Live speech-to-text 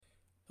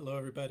Hello,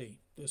 everybody.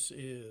 This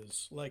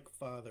is Like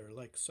Father,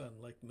 Like Son,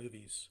 Like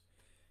Movies.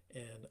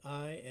 And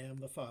I am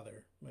the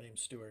father. My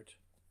name's Stuart.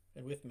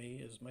 And with me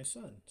is my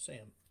son,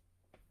 Sam.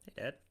 Hey,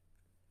 Dad.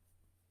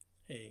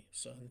 Hey,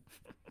 son.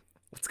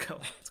 What's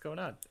going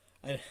on?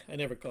 I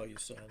never call you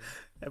son.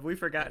 Have we I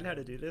forgotten don't how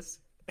know. to do this?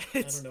 I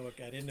don't It's know what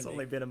got into it's me.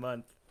 only been a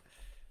month.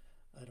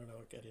 I don't know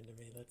what got into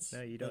me.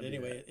 No, you But don't do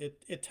that. anyway,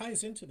 it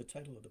ties into the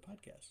title of the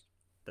podcast.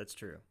 That's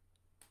true.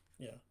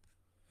 Yeah.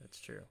 That's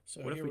true.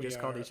 So What if here we we just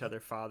called are each other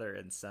father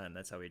and son?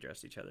 That's how we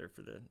addressed each other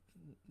for the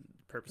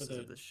for purposes the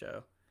of this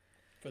show.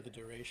 for the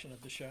duration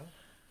of the show.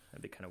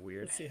 That'd be kind of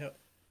weird. Let's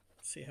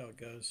see how it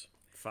goes.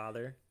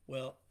 Father.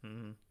 Well,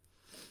 Hmm.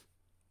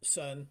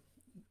 son,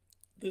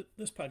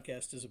 this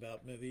podcast is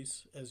about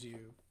movies, as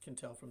you can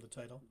tell from the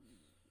title.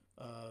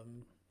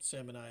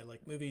 Sam and I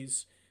like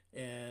movies,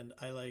 and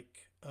I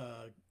like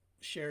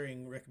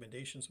sharing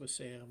recommendations with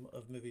Sam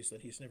of movies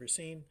that he's never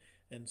seen.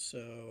 And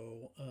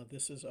so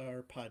this is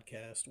our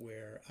podcast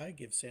where I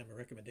give Sam a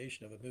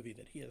recommendation of a movie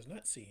that he has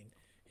not seen.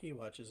 He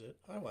watches it,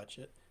 I watch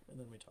it, and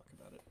then we talk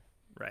about it.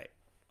 Right.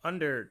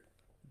 Under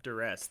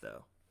duress,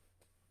 though.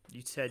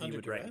 You said you Under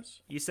would write.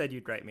 duress? You said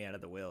you'd write me out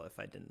of the will if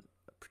I didn't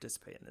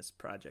participate in this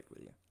project with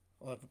you.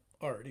 Well, I've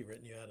already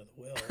written you out of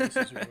the will. This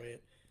is your way.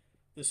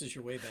 This is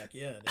your way back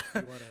in. If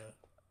you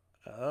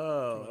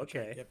Oh, want to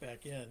try and okay. get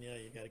back in, yeah,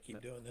 you got to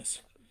keep doing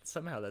this.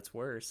 Somehow that's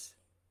worse.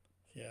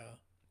 Yeah,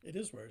 it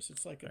is worse.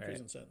 It's like a All right.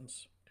 prison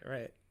sentence. All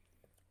right.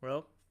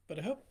 Well, But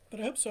I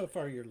hope so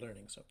far you're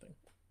learning something.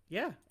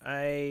 yeah,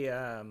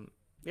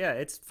 yeah,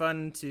 it's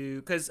fun to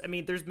because I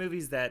mean, there's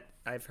movies that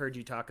I've heard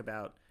you talk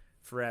about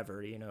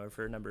forever, or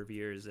for a number of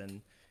years,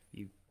 and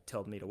you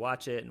told me to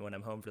watch it. And when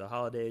I'm home for the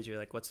holidays, you're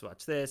like, "Let's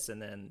watch this,"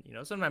 and then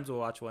sometimes we'll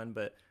watch one,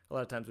 but a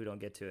lot of times we don't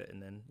get to it,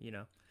 and then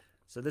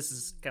so this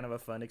is kind of a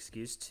fun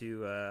excuse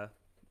to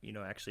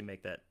actually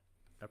make that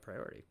a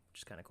priority, which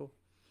is kind of cool.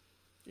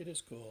 It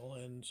is cool,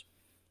 and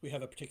we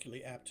have a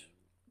particularly apt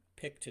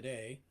pick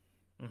today,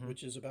 Hmm.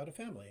 which is about a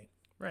family,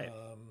 Right.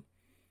 um,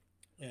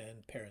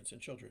 and parents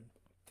and children.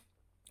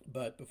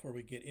 But before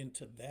we get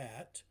into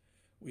that,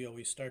 we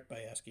always start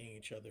by asking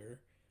each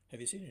other,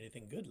 "Have you seen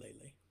anything good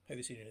lately? Have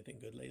you seen anything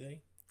good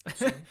lately,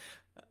 son?"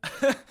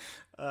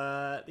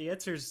 The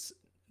answer's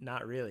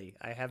not really.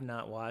 I have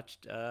not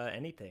watched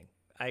anything.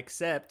 I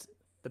accept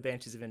the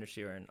Banshees of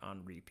Inisherin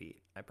on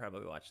repeat. I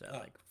probably watched that Ah,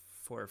 like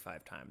 4 or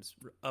 5 times,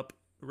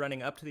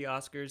 running up to the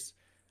Oscars.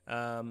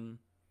 Um,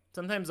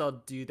 Sometimes I'll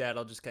do that.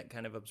 I'll just get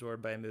kind of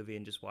absorbed by a movie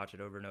and just watch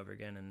it over and over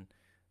again.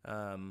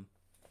 And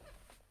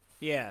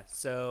yeah,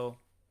 so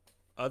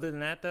other than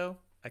that, though,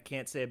 I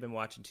can't say I've been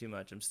watching too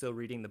much. I'm still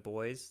reading The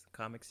Boys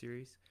comic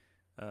series,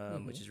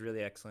 mm-hmm. which is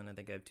really excellent. I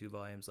think I have 2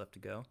 volumes left to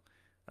go.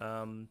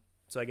 Um,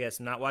 so I guess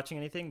I'm not watching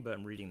anything, but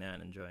I'm reading that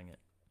and enjoying it.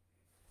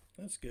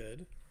 That's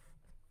good.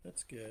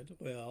 That's good.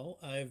 Well,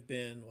 I've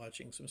been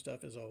watching some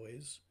stuff as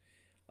always.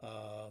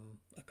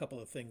 A couple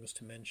of things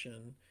to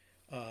mention.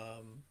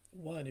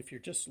 One, if you're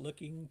just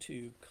looking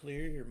to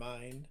clear your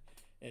mind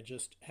and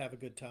just have a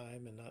good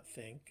time and not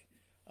think,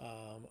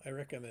 I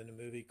recommend a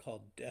movie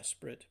called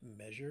Desperate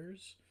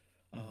Measures.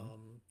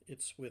 Mm-hmm.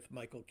 It's with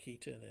Michael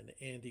Keaton and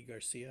Andy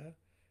Garcia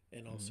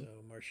and Mm-hmm. also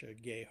Marcia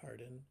Gay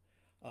Harden.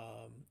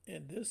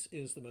 And this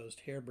is the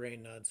most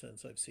harebrained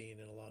nonsense I've seen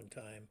in a long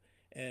time,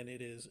 and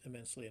it is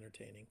immensely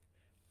entertaining.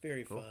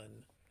 Very Cool.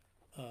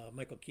 fun.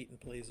 Michael Keaton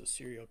plays a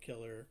serial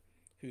killer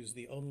who's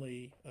the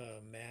only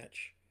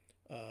match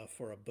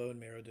for a bone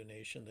marrow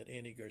donation that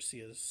Andy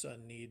Garcia's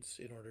son needs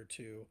in order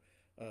to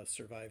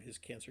survive his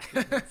cancer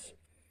treatments.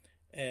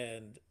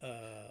 And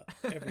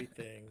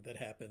everything that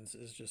happens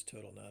is just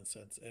total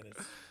nonsense, and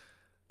it's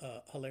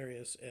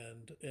hilarious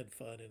and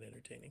fun and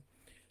entertaining.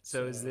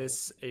 So is So,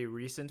 this a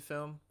recent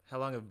film? How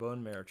long have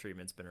bone marrow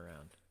treatments been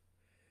around?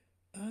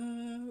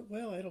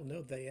 well, I don't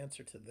know the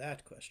answer to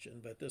that question,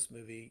 but this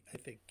movie I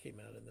think came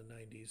out in the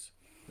 90s.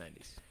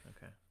 90s.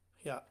 Okay.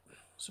 Yeah.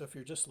 So if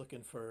you're just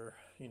looking for,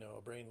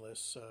 a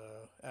brainless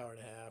hour and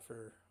a half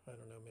or I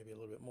don't know, maybe a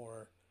little bit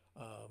more,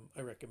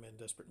 I recommend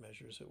Desperate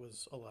Measures. It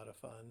was a lot of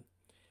fun.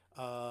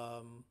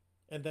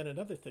 And then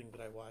another thing that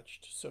I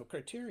watched, so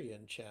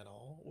Criterion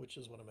Channel, which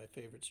is one of my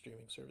favorite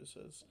streaming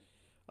services,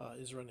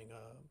 is running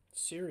a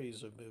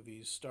series of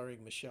movies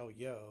starring Michelle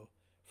Yeoh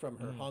from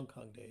her Mm. Hong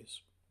Kong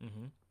days.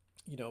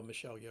 Mm-hmm.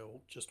 Michelle Yeoh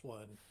just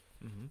won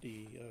Mm-hmm.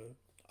 the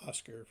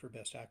Oscar for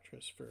Best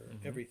Actress for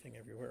Mm-hmm. Everything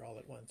Everywhere All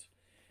at Once,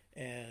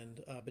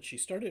 and but she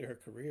started her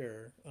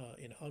career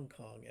in Hong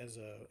Kong as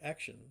a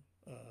action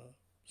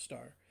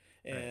star,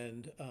 Right.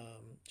 and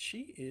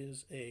she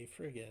is a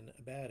friggin'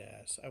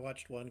 badass. I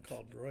watched one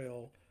called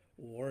Royal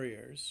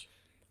Warriors,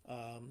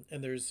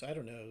 and there's I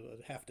don't know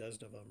a half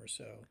dozen of them or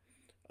so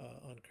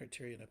on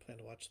Criterion. I plan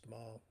to watch them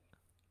all,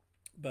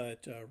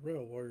 but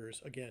Royal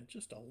Warriors again,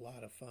 just a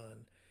lot of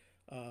fun.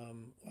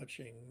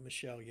 Watching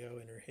Michelle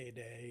Yeoh in her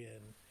heyday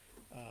and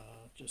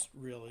just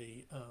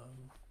really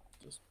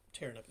just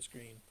tearing up the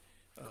screen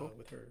Cool.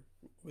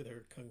 with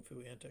her kung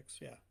fu antics.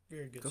 Yeah,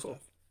 very good Cool.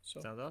 stuff.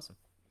 So Sounds awesome.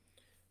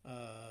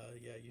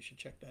 yeah, you should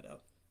check that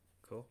out.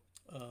 Cool.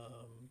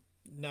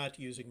 not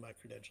using my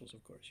credentials,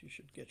 of course. You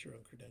should get your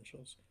own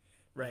credentials.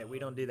 Right. We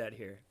don't do that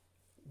here,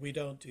 We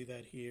don't do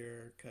that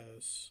here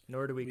because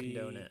nor do we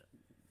condone we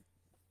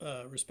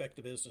it. respect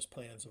the business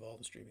plans of all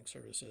the streaming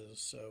services.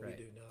 So we Right.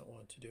 do not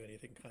want to do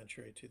anything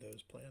contrary to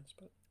those plans.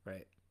 But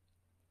Right.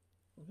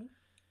 Mhm.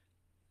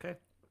 Okay.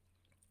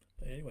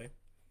 Anyway,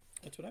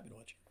 that's what I've been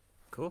watching.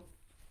 Cool.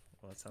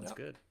 Well, that sounds Yeah.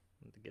 good.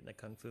 I'm getting a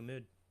kung fu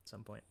mood at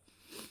some point.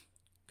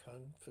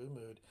 Kung Fu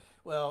Mood.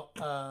 Well,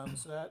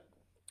 so that,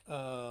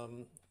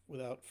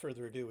 without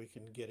further ado, we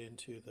can get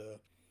into the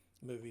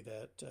movie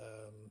that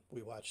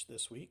we watched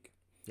this week,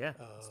 Yeah.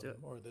 Let's do it.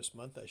 or this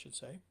month, I should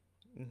say.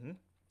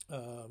 Mm-hmm.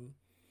 Um,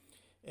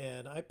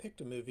 and I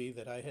picked a movie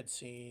that I had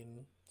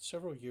seen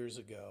several years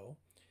ago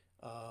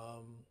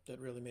that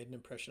really made an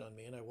impression on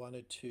me, and I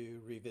wanted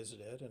to revisit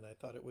it, and I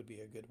thought it would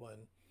be a good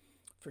one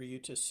for you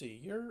to see.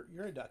 You're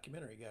a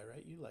documentary guy,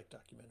 right? You like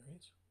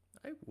documentaries.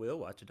 I will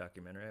watch a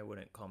documentary. I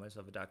wouldn't call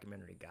myself a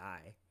documentary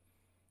guy.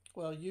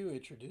 Well, you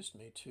introduced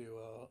me to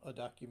a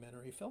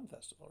documentary film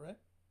festival, right?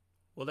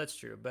 Well, that's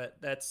true, but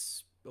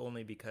that's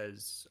only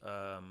because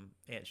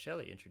Aunt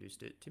Shelley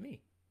introduced it to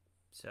me.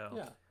 So,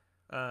 Yeah.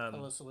 Tell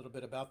um, us a little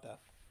bit about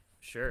that.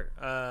 sure.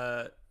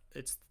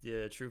 It's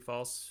the True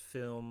False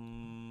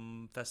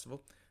Film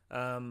Festival,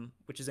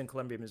 which is in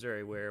Columbia,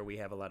 Missouri, where we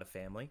have a lot of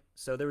family.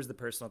 So there was the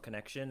personal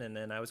connection, and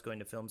then I was going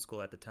to film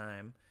school at the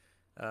time.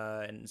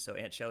 And so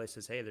Aunt Shelley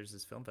says, "Hey, there's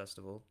this film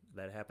festival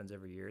that happens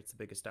every year. It's the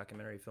biggest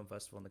documentary film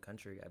festival in the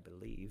country, I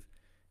believe."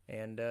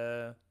 And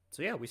so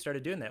yeah, we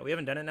started doing that. We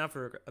haven't done it now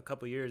for a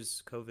couple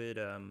years.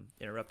 COVID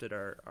interrupted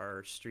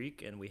our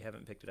streak, and we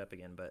haven't picked it up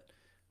again. But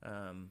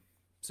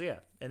so yeah,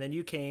 and then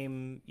you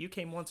came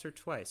once or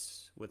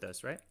twice with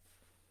us, right?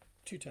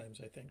 2 times,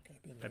 I think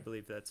I've been I there.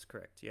 believe that's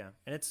correct. Yeah,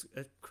 and it's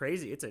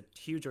crazy. It's a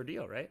huge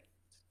ordeal, right?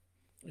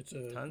 It's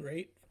a Ton.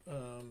 great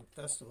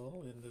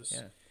festival in this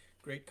Yeah.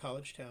 great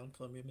college town,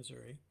 Columbia,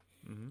 Missouri.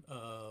 Mm-hmm.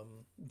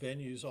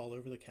 Venues all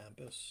over the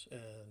campus,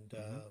 and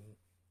Mm-hmm.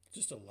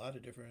 just a lot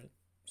of different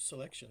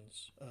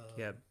selections.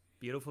 Yeah,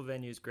 beautiful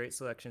venues, great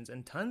selections,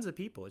 and tons of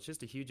people. It's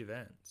just a huge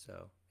event.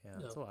 So yeah,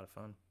 it's a No. lot of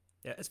fun.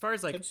 Yeah, as far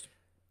as like Tends-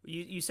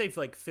 you say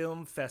like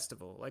film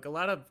festival, like a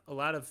lot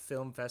of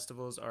film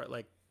festivals are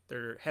like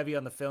they're heavy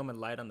on the film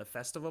and light on the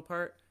festival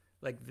part.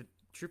 Like the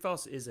True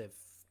False is a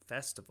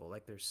festival.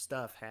 Like there's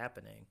stuff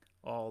happening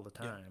all the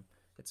Yeah. time.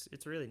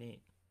 It's really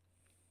neat.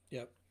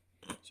 Yep.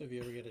 So if you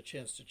ever get a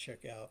chance to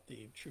check out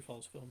the True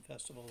Falls Film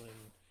Festival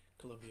in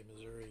Columbia,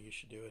 Missouri, you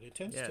should do it. It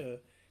tends Yeah. to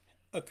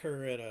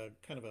occur at a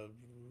kind of a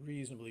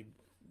reasonably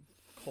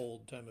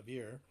cold time of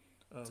year.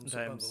 So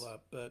Sometimes bundle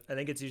up, but I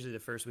think it's usually the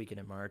first weekend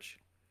in March.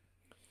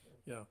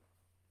 yeah,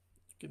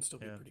 it can still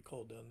be Yeah. pretty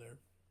cold down there.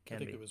 I Can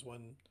think be. there was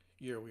one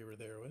year we were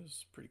there, it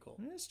was pretty cold.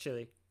 It's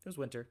chilly. It was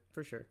winter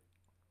for sure.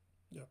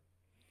 Yeah.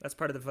 That's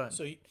part of the fun.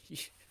 So you,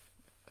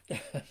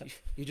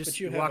 You just But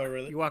you you have walk a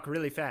really- you walk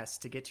really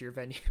fast to get to your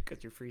venue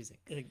because you're freezing.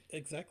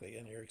 exactly,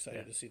 and you're excited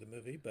Yeah. to see the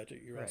movie, but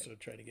you're Right. also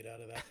trying to get out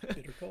of that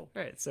bitter cold.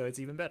 Right, so it's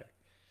even better.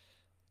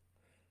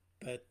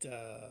 But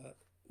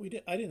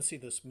I didn't see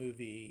this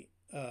movie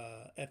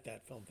at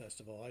that film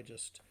festival. I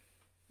just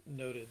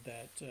noted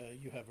that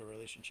you have a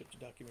relationship to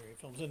documentary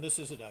films, and this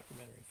is a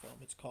documentary film.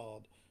 It's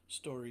called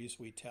Stories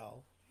We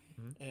Tell,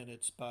 Mhm. and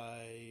it's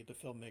by the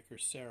filmmaker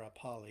Sarah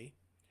Polly.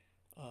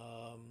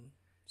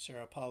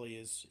 Sarah Polly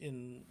is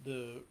in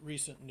the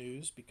recent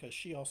news because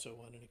she also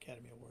won an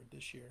Academy Award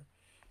this year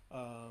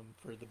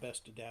for the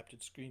best adapted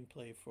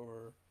screenplay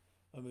for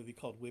a movie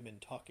called Women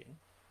Talking,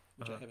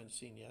 which I Uh-huh. haven't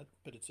seen yet,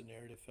 but it's a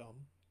narrative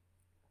film.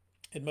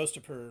 And most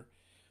of her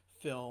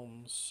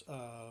films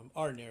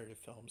are narrative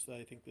films.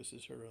 I think this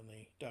is her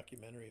only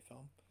documentary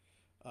film.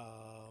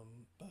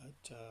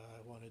 But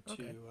I wanted to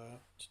Okay.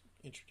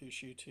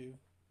 introduce you to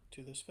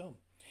this film.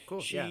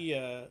 Cool. She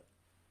Yeah.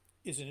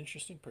 is an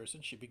interesting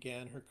person. She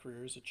began her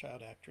career as a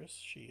child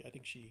actress. I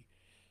think she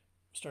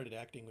started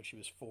acting when she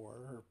was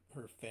 4.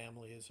 Her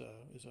family is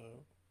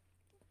a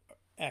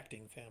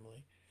acting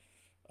family,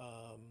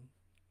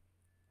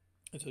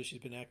 and so she's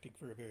been acting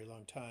for a very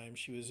long time.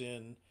 She was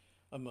in,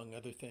 among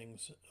other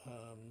things,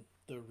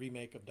 the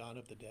remake of Dawn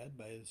of the Dead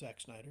by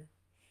Zack Snyder.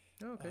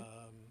 Oh, okay.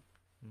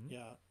 Mhm.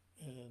 Yeah,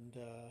 and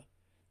there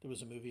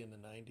was a movie in the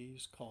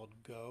 '90s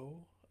called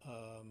Go,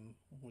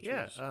 which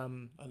Yeah.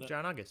 was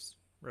John August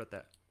wrote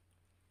that.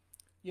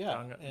 yeah,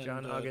 John, and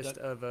John August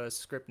of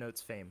Script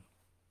Notes fame.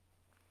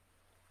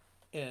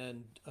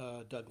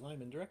 Doug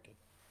Liman directed.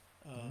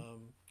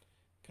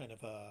 Kind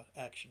of a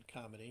action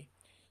comedy,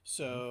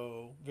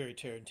 so very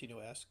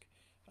Tarantino-esque.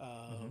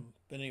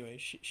 But anyway,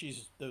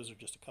 she's those are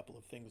just a couple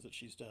of things that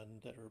she's done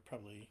that are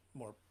probably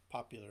more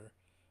popular.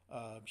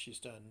 She's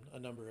done a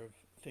number of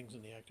things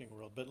in the acting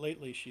world, but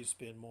lately she's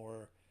been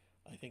more,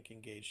 I think,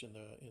 engaged in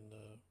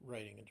the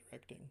writing and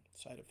directing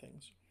side of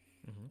things.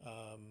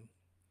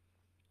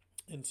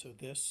 And so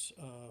this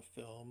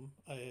film,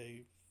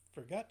 I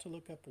forgot to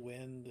look up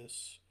when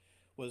this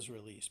was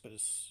released, but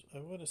I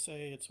want to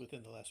say it's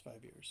within the last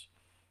 5 years.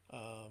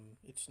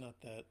 It's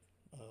not that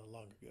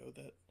long ago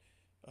that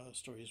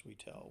Stories We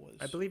Tell was.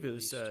 I believe it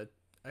was released.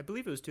 I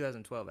believe it was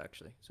 2012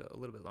 actually, so a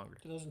little bit longer.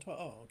 2012.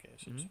 Oh, okay.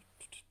 So it's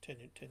 10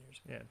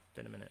 years ago. Yeah,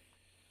 been a minute.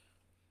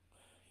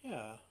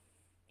 Yeah.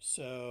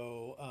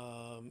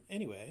 So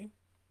anyway,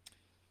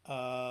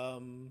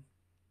 um,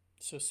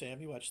 so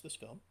Sam, you watched this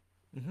film.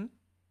 Mm-hmm.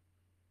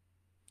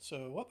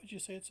 So what would you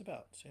say it's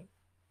about,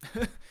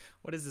 Sam?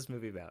 What is this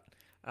movie about?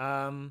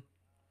 Um,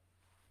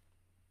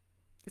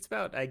 it's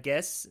about, I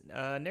guess,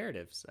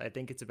 narratives. I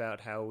think it's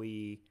about how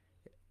we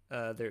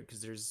there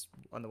because there's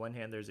on the one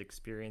hand there's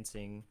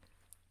experiencing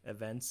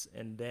events,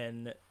 and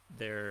then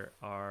there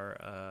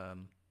are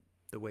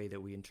the way that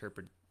we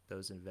interpret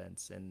those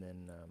events, and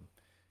then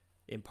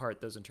impart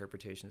those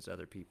interpretations to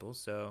other people.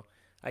 So,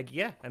 I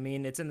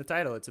mean, it's in the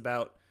title. It's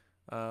about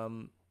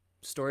um,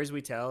 stories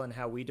we tell and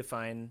how we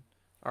define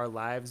our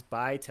lives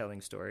by telling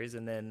stories,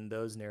 and then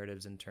those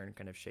narratives in turn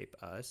kind of shape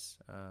us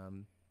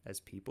as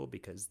people,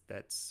 because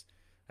that's,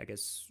 I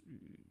guess,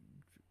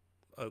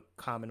 a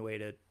common way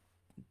to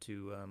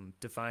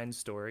define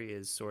story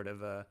is sort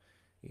of a,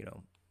 you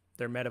know,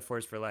 they're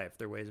metaphors for life.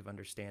 They're ways of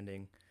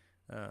understanding,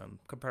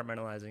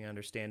 compartmentalizing,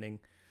 understanding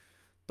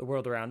the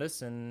world around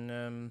us,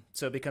 and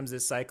so it becomes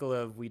this cycle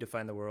of we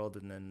define the world,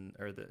 and then,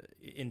 or the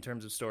in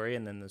terms of story,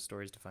 and then the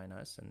stories define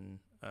us.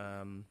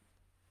 And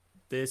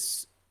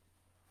this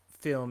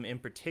film in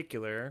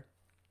particular,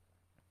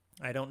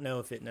 I don't know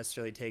if it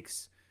necessarily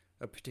takes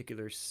a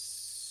particular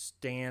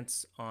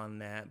stance on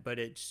that, but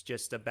it's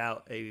just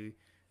about a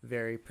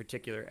very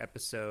particular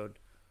episode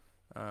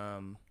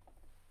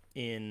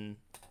in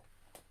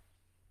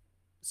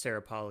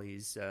Sarah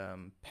Polly's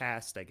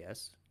past, I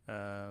guess.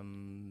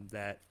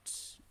 That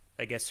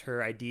I guess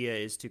her idea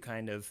is to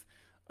kind of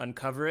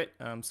uncover it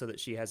so that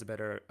she has a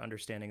better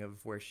understanding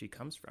of where she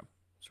comes from,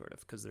 sort of,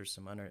 because there's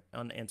some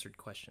unanswered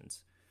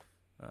questions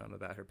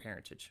about her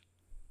parentage.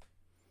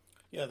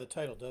 Yeah, the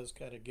title does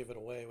kind of give it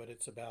away what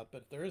it's about,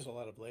 but there is a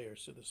lot of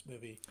layers to this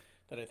movie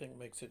that I think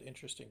makes it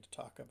interesting to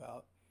talk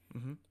about.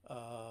 Mm-hmm.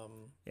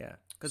 Yeah,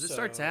 because it So,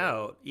 starts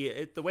out,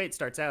 the way it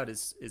starts out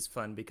is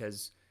fun,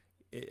 because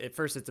at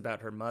first it's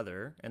about her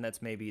mother, and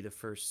that's maybe the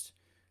first,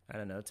 I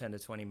don't know, 10 to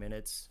 20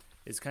 minutes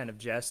is kind of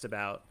just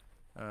about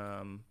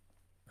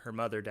her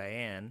mother,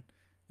 Diane.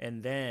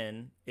 And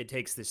then it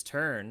takes this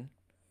turn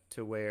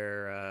to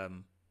where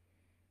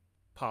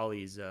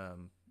Polly's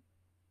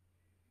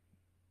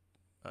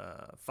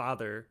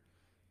father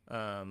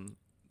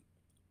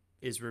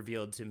is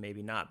revealed to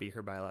maybe not be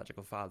her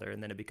biological father.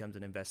 And then it becomes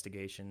an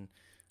investigation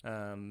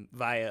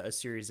via a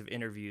series of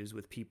interviews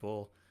with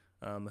people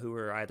who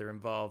are either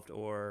involved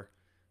or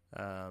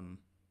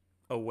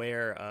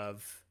aware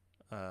of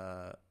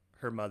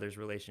her mother's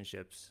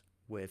relationships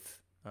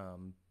with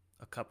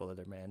a couple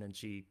other men, and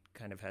she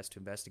kind of has to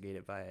investigate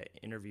it via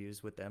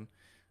interviews with them.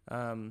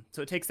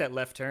 So it takes that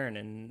left turn,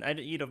 and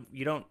you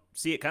don't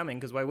see it coming,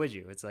 because why would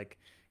you? It's like,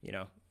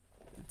 it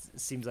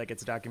seems like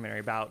it's a documentary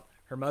about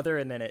her mother,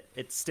 and then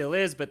it still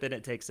is, but then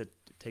it takes a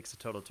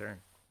total turn.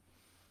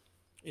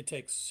 it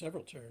takes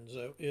several turns.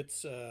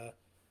 It's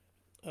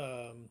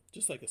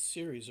just like a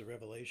series of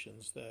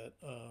revelations that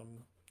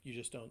you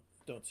just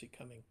don't see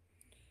coming.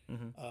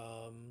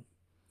 Mm-hmm.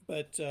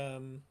 But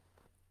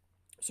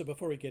so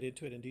before we get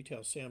into it in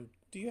detail, Sam,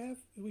 do you have?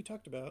 We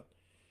talked about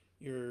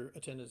your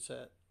attendance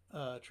at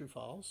True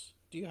Falls.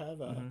 Do you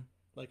have a Mm-hmm.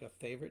 like a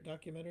favorite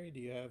documentary? Do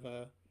you have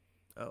a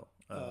Oh,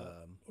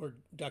 or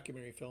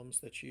documentary films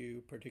that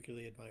you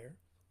particularly admire?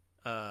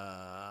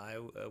 I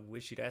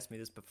wish you'd asked me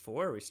this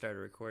before we started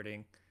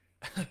recording.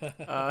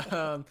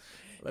 um,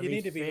 Let You me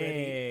need to be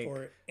ready think.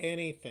 for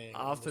anything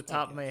on Off this the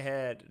top of my podcast.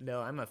 head,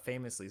 no, I'm a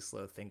famously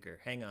slow thinker.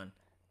 Hang on.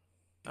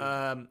 Good.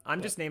 I'm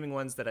What? just naming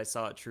ones that I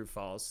saw at True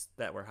Falls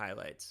that were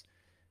highlights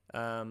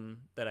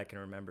that I can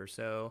remember.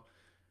 So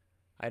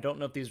I don't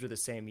know if these were the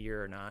same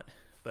year or not,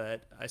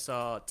 but I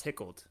saw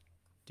Tickled.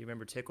 Do you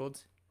remember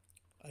Tickled?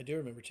 I do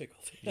remember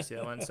Tickled. Did you see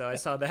that one? So I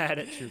saw that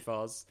at True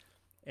Falls,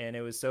 and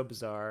it was so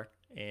bizarre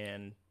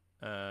and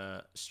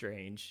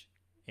strange,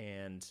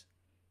 and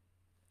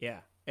yeah.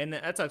 And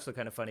that's also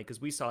kind of funny,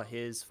 because we saw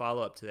his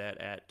follow up to that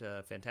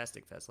at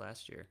Fantastic Fest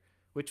last year,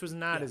 which was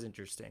not Yeah. as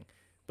interesting.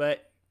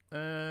 But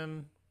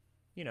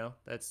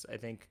that's, I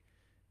think,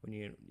 when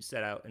you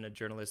set out in a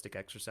journalistic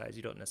exercise,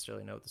 you don't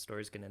necessarily know what the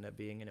story's going to end up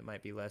being, and it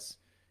might be less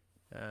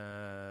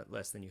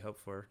than you hope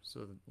for.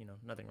 So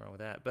nothing wrong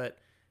with that. But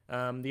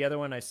the other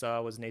one I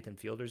saw was Nathan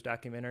Fielder's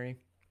documentary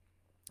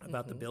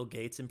about the Hmm. Bill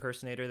Gates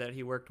impersonator that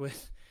he worked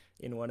with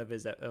in one of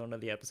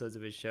the episodes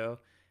of his show,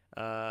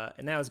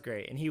 and that was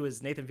great. And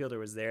Nathan Fielder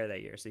was there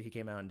that year, so he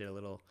came out and did a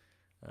little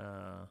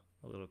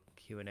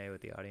Q&A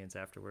with the audience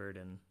afterward,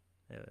 and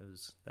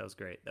that was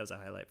great. That was a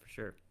highlight for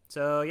sure.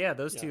 So yeah,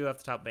 those Yeah. two off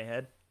the top of my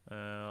head.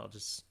 I'll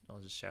just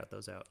shout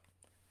those out.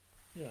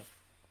 Yeah.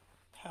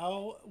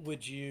 How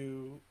would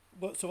you?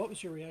 What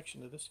was your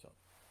reaction to this film?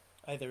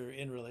 Either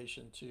in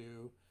relation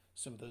to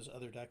some of those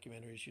other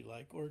documentaries you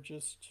like, or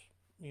just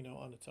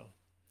on its own.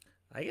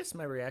 I guess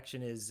my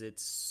reaction is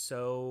it's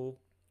so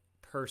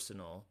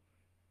personal,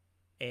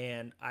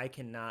 and I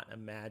cannot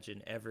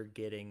imagine ever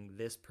getting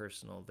this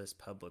personal this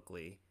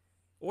publicly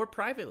or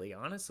privately,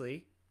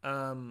 honestly.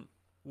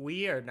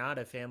 we are not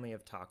a family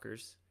of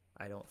talkers.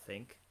 I don't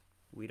think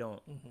we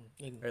don't,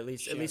 And or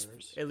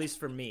sharers. at least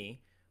for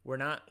me, we're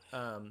not.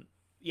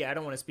 Yeah, I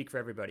don't want to speak for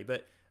everybody,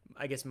 but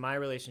I guess my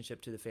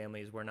relationship to the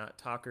family is we're not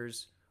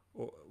talkers,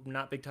 or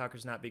not big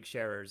talkers, not big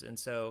sharers, and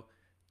so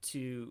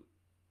to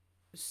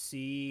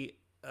see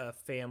a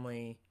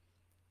family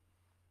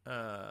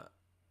uh,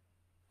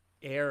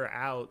 air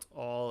out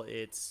all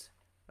these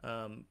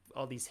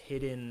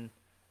hidden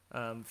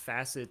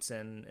facets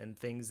and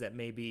things that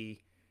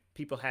maybe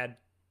people had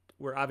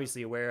were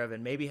obviously aware of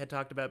and maybe had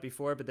talked about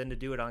before, but then to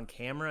do it on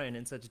camera and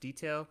in such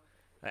detail,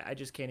 I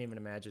just can't even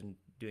imagine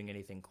doing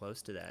anything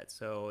close to that.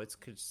 So it's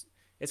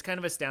kind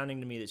of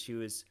astounding to me that she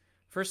was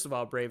first of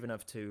all brave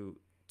enough to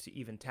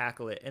even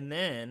tackle it, and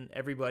then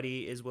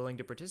everybody is willing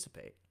to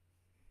participate.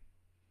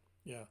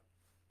 Yeah.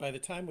 By the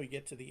time we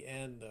get to the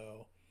end,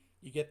 though,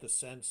 you get the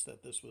sense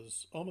that this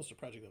was almost a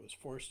project that was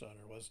forced on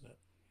her, wasn't it?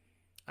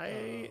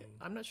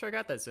 I'm not sure I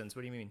got that sense.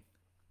 What do you mean?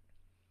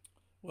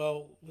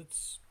 Well,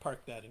 let's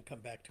park that and come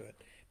back to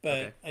it.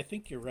 Okay. But I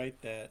think you're right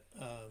that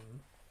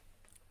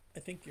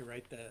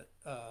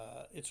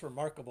it's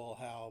remarkable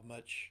how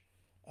much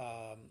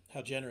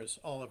how generous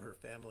all of her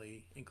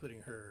family,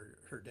 including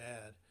her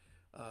dad,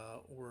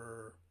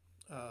 were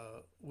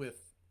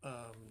with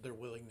their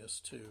willingness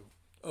to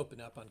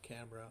open up on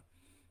camera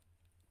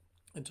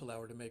and to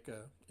allow her to make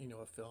a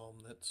film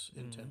that's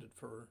intended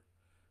for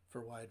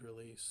wide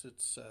release.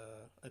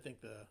 I think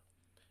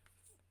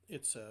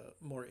it's a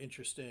more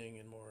interesting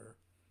and more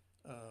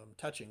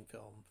touching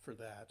film for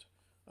that.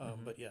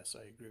 But yes,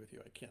 I agree with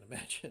you. I can't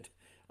imagine,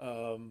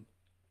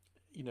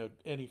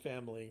 any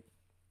family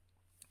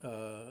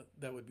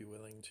that would be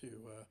willing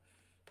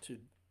to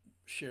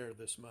share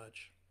this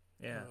much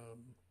Yeah.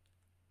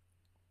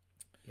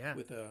 Yeah.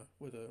 with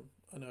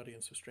an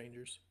audience of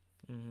strangers.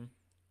 Mm-hmm.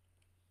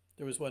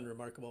 There was one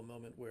remarkable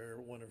moment where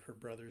one of her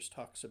brothers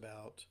talks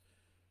about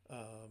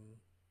um,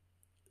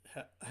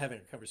 having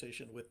a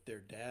conversation with their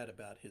dad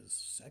about his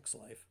sex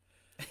life.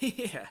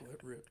 Yeah.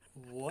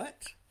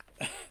 What?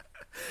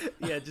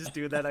 Yeah, just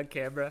do that on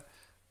camera.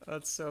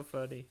 That's so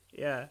funny.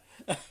 Yeah.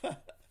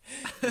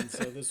 And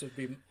so this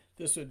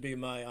would be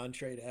my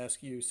entree to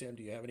ask you, Sam.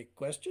 Do you have any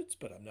questions?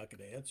 But I'm not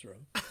going to answer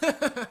them.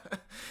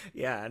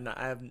 Yeah, and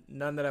I have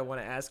none that I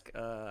want to ask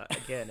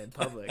again in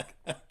public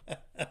or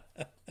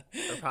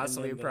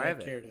possibly in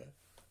private.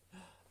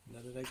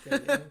 None that I care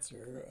to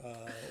answer,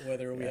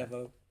 whether we have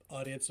a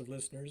audience of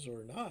listeners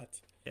or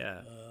not.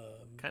 Yeah,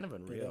 kind of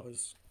unreal. That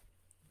was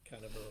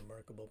kind of a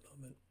remarkable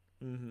moment.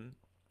 Mm-hmm.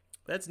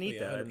 That's neat,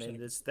 yeah, though. I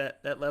mean, it's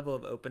that level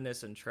of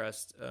openness and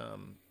trust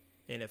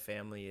in a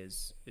family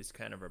is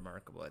kind of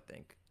remarkable, I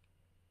think.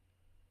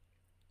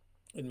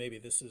 And maybe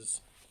this is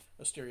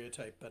a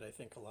stereotype, but I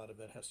think a lot of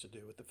that has to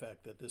do with the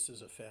fact that this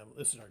is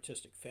an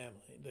artistic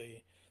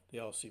family. They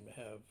all seem to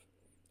have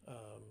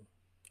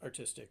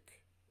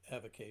artistic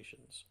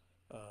avocations,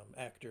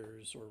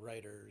 actors or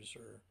writers,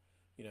 or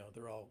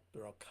they're all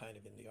kind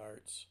of in the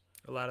arts.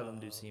 A lot of them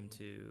do seem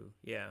to,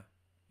 yeah,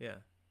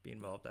 be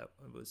involved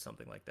with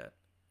something like that.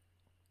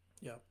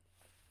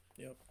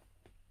 Yep.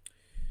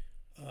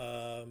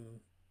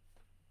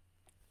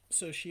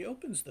 So she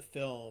opens the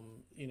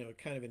film,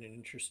 kind of in an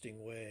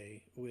interesting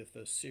way with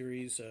a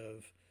series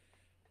of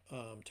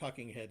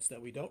talking heads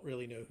that we don't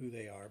really know who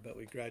they are, but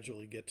we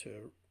gradually get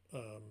to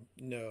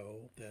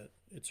know that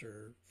it's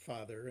her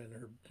father and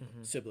her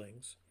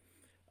siblings.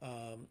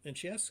 And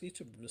she asks each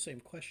of them the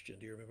same question.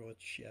 Do you remember what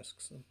she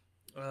asks them?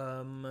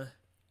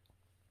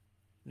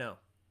 No.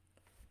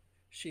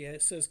 She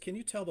says, "Can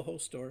you tell the whole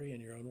story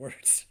in your own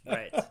words?"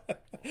 Right.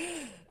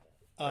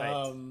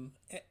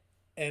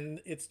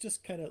 And it's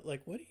just kind of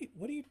like, what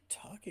are you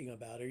talking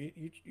about? Are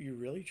you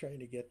really trying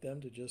to get them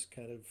to just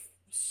kind of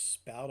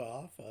spout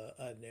off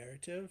a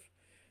narrative?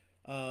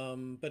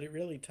 But it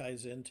really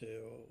ties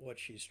into what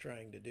she's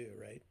trying to do,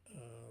 right?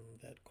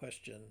 That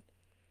question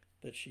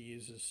that she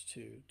uses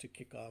to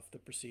kick off the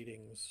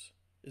proceedings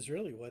is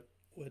really what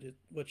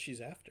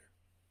she's after.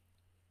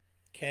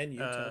 Can you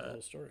tell the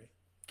whole story?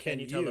 Can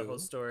you tell the whole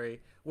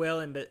story? Well,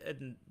 and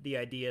the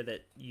idea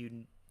that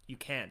you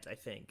can't, I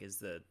think, is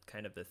the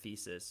kind of the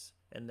thesis,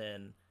 and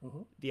then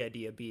the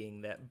idea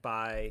being that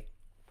by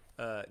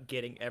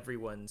getting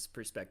everyone's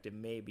perspective,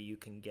 maybe you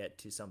can get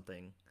to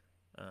something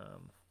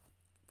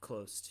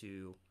close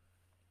to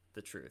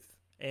the truth.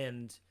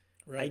 And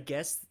right.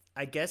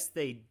 I guess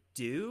they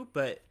do,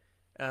 but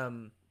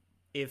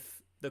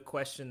if the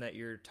question that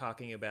you're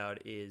talking about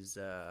is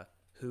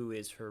who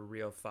is her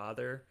real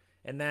father,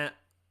 and that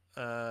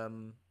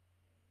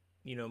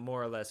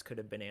more or less could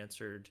have been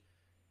answered,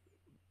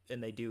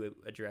 and they do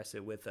address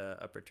it with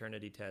a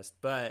paternity test,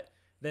 but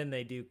then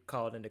they do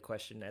call it into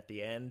question at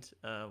the end,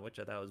 which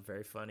I thought was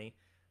very funny.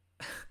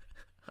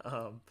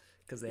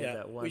 Because they have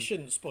that one. We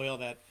shouldn't spoil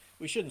that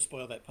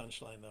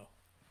punchline, though.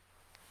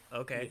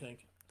 Okay. What do you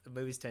think? The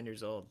movie's 10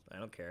 years old. I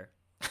don't care.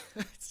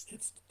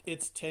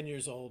 It's 10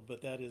 years old,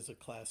 but that is a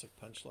classic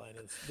punchline.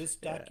 This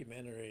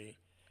documentary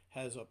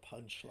has a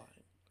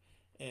punchline,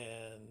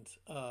 and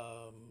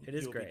it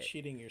is you'll great. be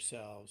cheating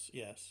yourselves.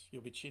 Yes,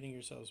 you'll be cheating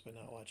yourselves by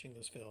not watching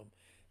this film,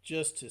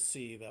 just to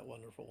see that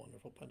wonderful,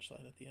 wonderful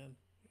punchline at the end.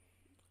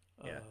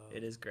 Yeah,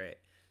 it is Um, great.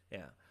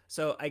 Yeah.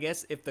 So I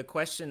guess if the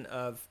question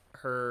of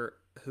her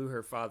who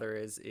her father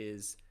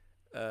is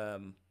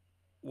um,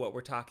 what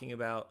we're talking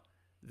about,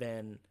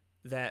 then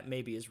that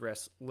maybe is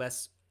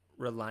less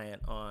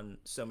reliant on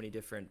so many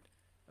different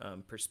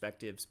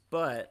perspectives.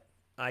 But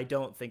I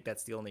don't think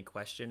that's the only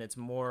question. It's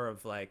more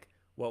of like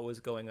what was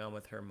going on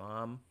with her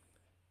mom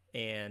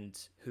and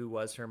who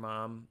was her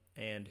mom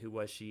and who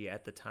was she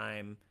at the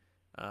time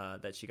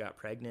that she got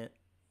pregnant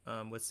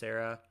with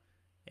Sarah.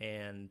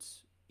 And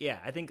yeah,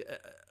 I think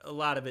a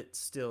lot of it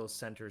still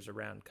centers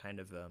around kind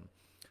of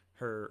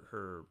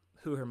her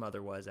who her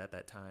mother was at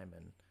that time,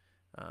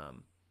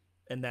 um,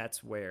 and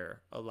that's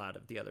where a lot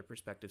of the other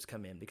perspectives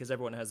come in because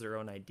everyone has their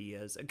own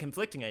ideas,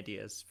 conflicting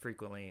ideas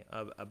frequently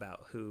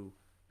about who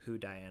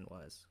Diane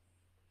was.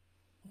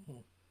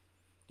 mhm.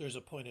 There's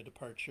a point of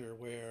departure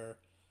where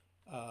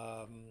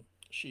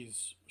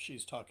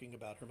she's talking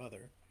about her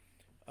mother,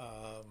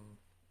 um,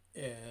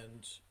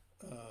 and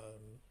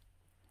um,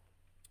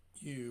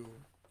 you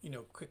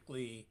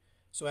quickly.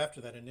 So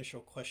after that initial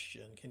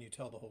question, can you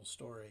tell the whole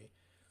story?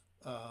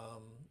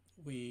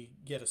 We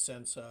get a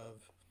sense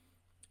of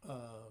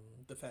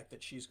the fact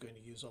that she's going to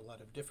use a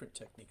lot of different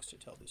techniques to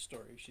tell this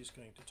story. She's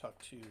going to talk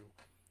to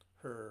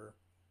her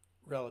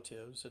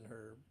relatives and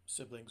her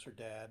siblings, her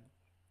dad.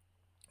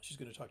 She's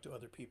going to talk to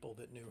other people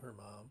that knew her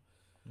mom,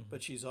 Mm-hmm.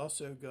 but she's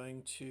also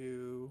going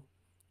to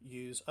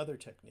use other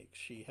techniques.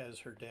 She has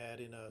her dad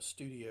in a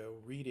studio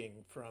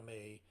reading from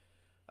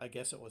I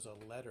guess it was a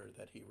letter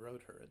that he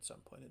wrote her at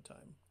some point in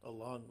time, a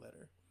long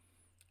letter.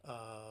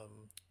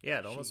 Yeah,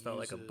 it She almost felt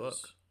like a book.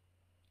 uses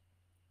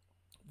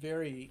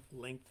very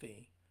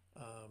lengthy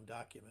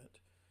document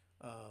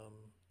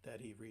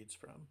that he reads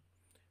from.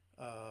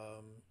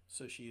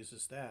 So she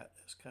uses that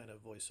as kind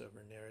of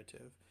voiceover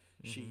narrative.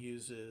 She Mm-hmm.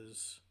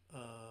 uses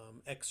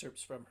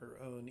excerpts from her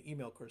own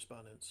email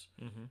correspondence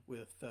Mm-hmm.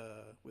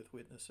 with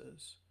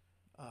witnesses.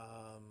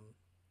 Um,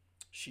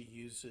 she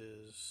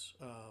uses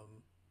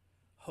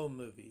home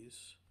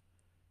movies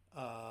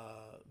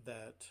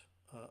that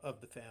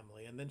of the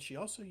family, and then she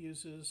also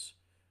uses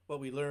what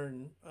we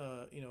learn.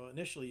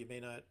 Initially you may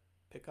not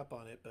pick up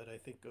on it, but I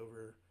think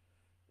over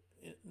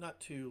not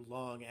too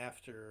long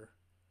after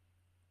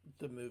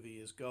the movie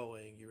is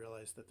going, you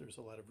realize that there's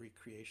a lot of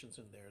recreations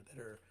in there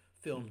that are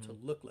filmed Mm-hmm.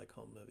 to look like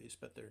home movies,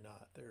 but they're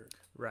not.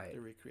 Right.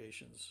 They're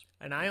recreations.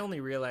 And I Yeah, only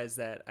realized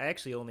that I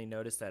actually only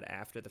noticed that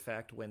after the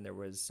fact when there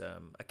was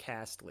a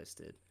cast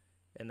listed,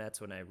 and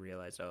that's when I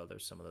realized, oh,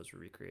 there's some of those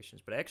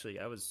recreations. But actually,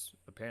 I was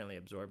apparently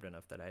absorbed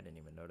enough that I didn't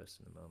even notice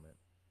in the moment.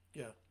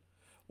 yeah.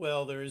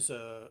 Well, there's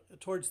a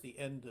towards the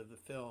end of the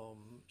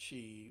film,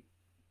 she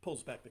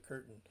pulls back the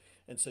curtain,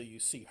 and so you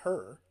see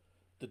her,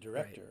 the Right.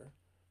 director,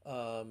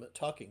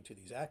 talking to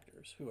these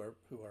actors who are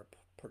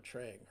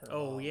portraying her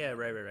Oh mom yeah,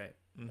 right, right, right.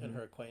 and Mm-hmm.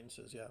 her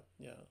acquaintances. Yeah,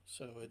 yeah.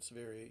 So it's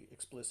very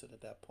explicit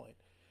at that point.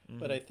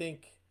 But Mm-hmm. I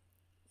think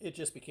it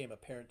just became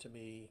apparent to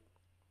me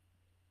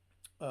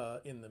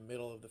in the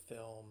middle of the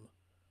film,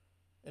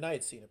 and I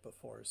had seen it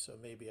before, so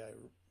maybe I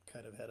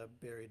kind of had a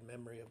buried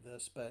memory of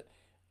this, but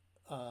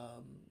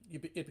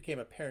it became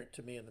apparent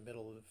to me in the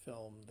middle of the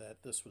film that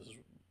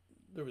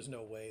there was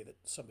no way that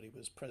somebody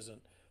was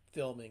present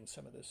filming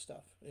some of this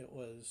stuff. It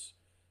was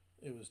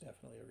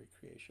definitely a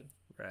recreation.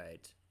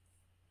 Right.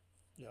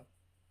 Yeah,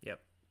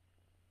 Yep.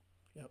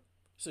 yeah.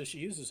 So she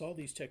uses all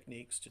these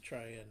techniques to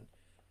try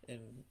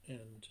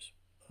and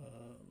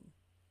um,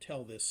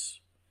 tell this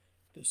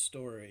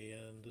story,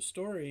 and the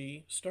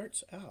story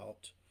starts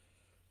out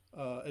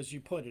as you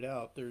pointed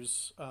out.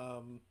 There's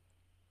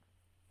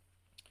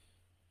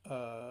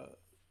uh,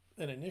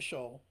 an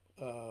initial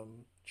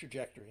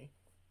trajectory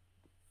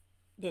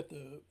that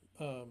the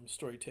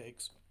story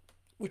takes,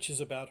 which is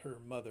about her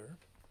mother,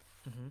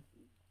 Mm-hmm.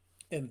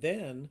 and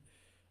then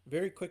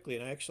very quickly,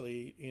 and I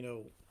actually,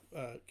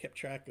 kept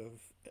track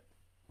of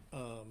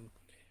um,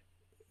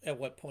 at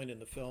what point in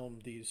the film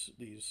these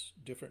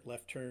different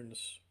left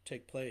turns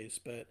take place,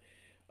 but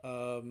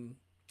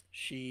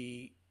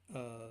she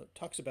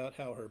talks about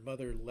how her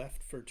mother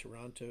left for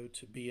Toronto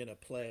to be in a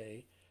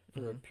play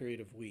for a Mm-hmm. period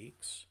of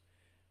weeks,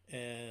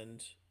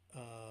 and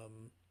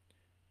um,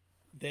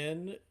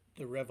 then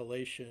the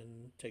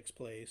revelation takes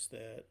place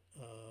that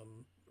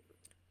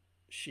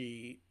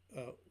she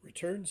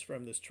returns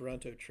from this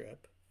Toronto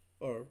trip,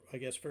 or I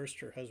guess first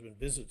her husband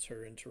visits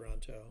her in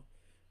Toronto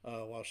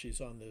while she's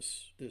on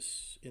this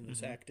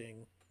Mm-hmm.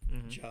 acting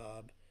Mm-hmm.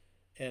 job,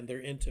 and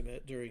they're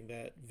intimate during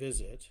that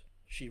visit.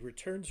 She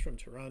returns from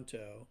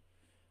Toronto,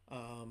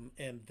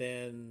 and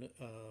then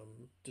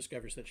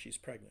discovers that she's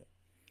pregnant.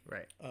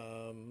 Right.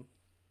 Um,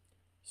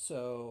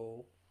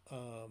 so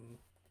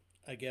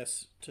I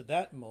guess to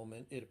that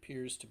moment, it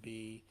appears to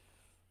be,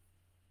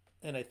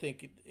 and I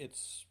think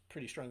it's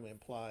pretty strongly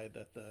implied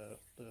that the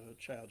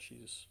child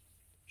she's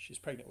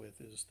pregnant with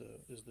is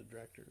the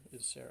director,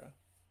 is Sarah.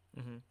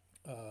 Mm-hmm.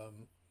 Um,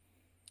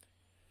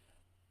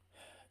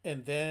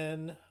 and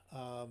then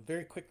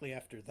very quickly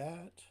after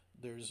that,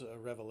 there's a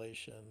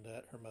revelation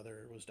that her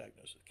mother was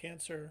diagnosed with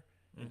cancer,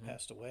 and Mm-hmm.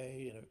 passed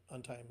away,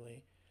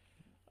 untimely.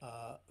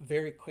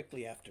 Very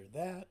quickly after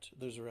that,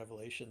 there's a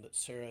revelation that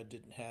Sarah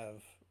didn't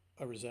have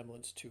a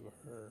resemblance to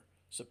her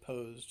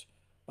supposed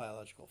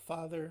biological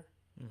father.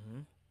 Mm-hmm.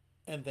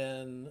 And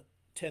then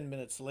 10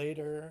 minutes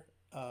later,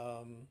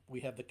 we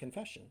have the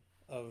confession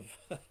of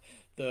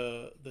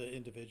the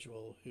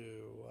individual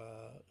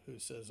who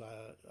says,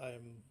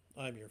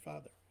 I'm your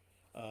father.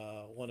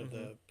 One of Mm-hmm.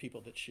 the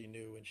people that she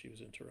knew when she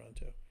was in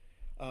Toronto.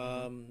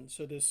 Mm-hmm.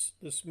 So this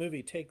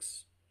movie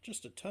takes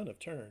just a ton of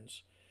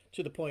turns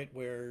to the point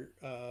where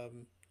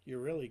you're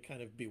really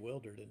kind of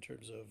bewildered in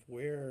terms of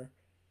where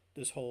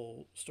this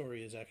whole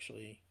story is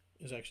actually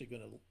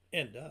going to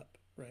end up,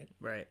 right?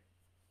 Right.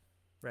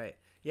 Right.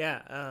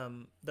 Yeah.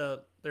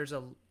 There's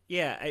a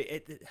yeah.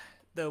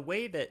 The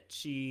way that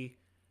she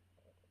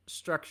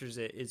structures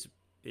it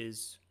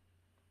is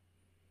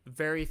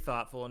very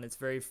thoughtful, and it's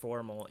very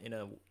formal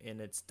in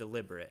its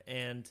deliberate,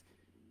 and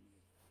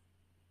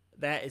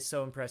that is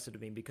so impressive to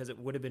me because it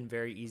would have been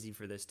very easy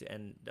for this to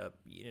end up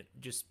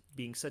just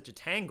being such a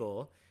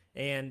tangle,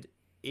 and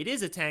it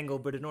is a tangle,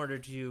 but in order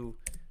to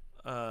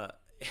uh,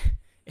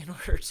 in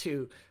order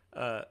to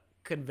uh,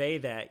 convey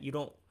that, you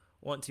don't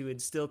want to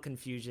instill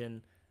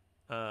confusion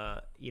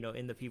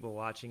in the people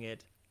watching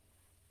it,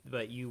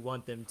 but you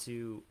want them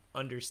to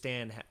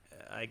understand,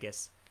 I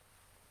guess,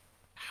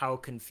 how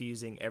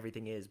confusing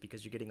everything is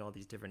because you're getting all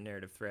these different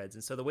narrative threads.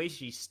 And so the way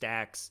she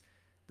stacks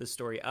the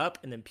story up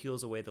and then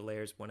peels away the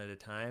layers one at a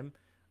time,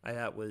 I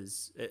thought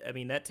was, I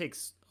mean, that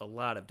takes a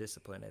lot of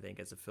discipline, I think,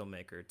 as a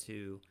filmmaker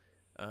to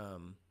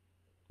um,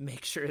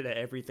 make sure that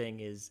everything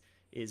is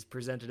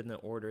presented in the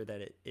order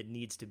that it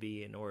needs to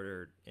be in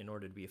order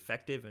to be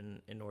effective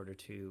and in order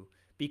to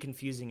be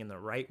confusing in the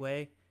right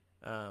way,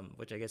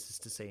 which I guess is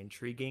to say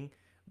intriguing,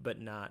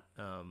 but not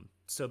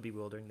so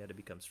bewildering that it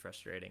becomes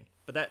frustrating.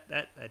 But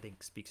that I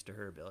think speaks to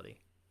her ability.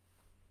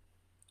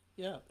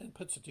 Yeah, and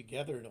puts it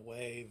together in a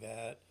way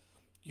that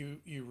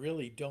you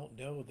really don't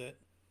know that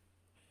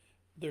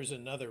there's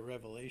another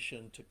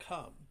revelation to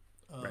come.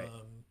 Right.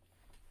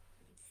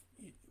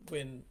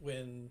 When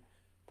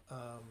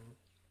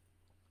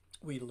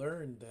we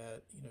learned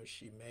that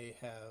she may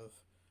have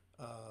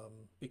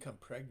become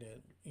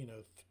pregnant,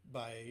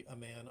 by a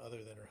man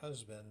other than her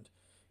husband,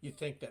 you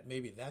think that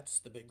maybe that's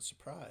the big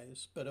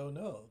surprise, but oh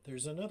no,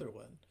 there's another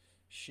one.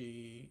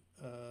 She,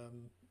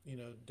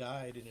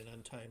 died in an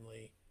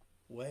untimely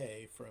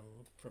way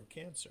from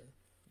cancer,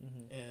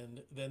 Mm-hmm.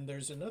 and then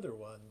there's another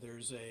one.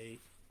 There's a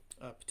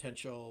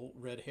potential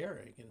red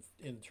herring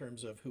in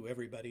terms of who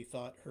everybody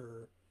thought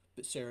her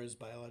Sarah's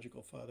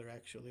biological father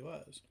actually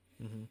was.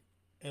 Mm-hmm.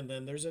 And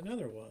then there's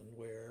another one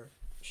where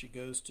she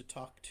goes to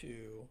talk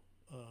to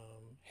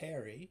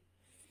Harry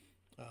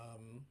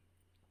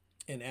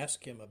and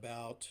ask him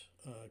about,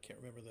 I can't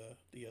remember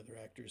the other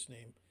actor's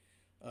name,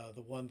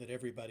 the one that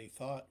everybody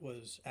thought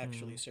was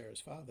actually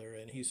Sarah's father.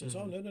 And he says,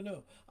 oh, Mm-hmm. no, no,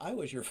 no, I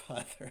was your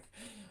father.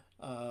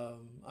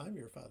 I'm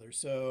your father.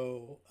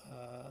 So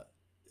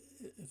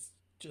it's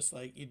just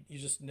like you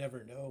just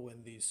never know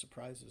when these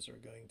surprises are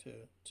going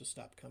to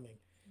stop coming.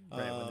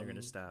 Right, when they're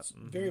gonna stop. It's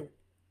Mm-hmm. very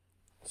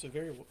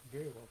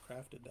well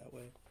crafted that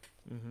way.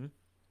 Mm-hmm.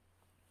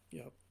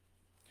 Yep.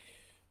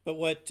 But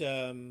what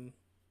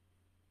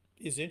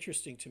is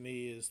interesting to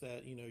me is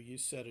that you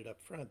said it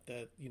up front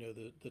that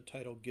the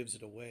title gives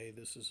it away.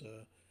 This is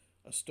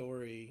a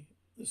story.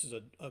 This is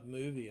a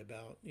movie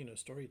about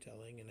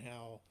storytelling and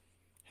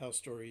how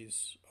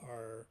stories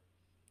are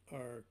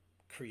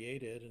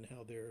created and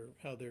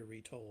how they're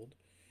retold.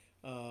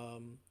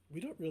 We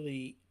don't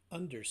really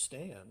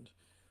understand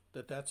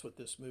that that's what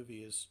this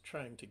movie is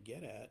trying to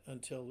get at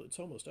until it's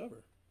almost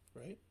over,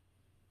 right?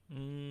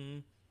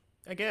 Mm,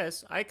 I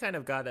guess I kind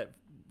of got it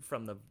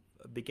from the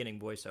beginning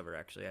voiceover.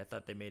 Actually, I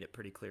thought they made it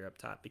pretty clear up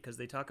top because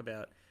they talk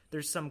about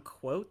there's some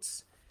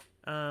quotes.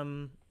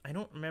 I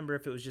don't remember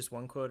if it was just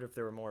one quote or if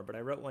there were more, but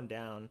I wrote one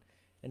down,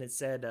 and it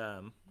said,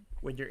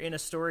 "When you're in a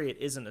story, it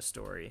isn't a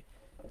story."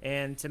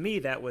 And to me,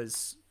 that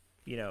was,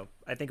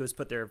 I think it was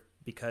put there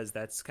because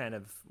that's kind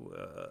of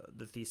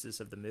the thesis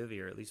of the movie,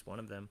 or at least one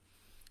of them.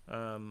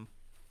 Um,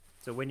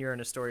 so when you're in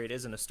a story, it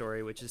isn't a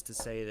story, which is to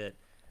say that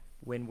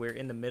when we're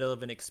in the middle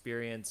of an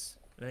experience,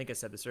 and I think I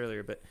said this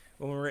earlier, but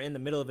when we're in the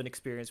middle of an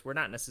experience, we're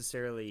not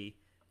necessarily,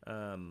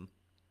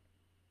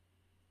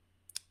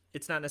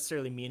 it's not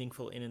necessarily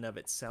meaningful in and of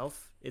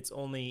itself. It's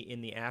only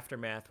in the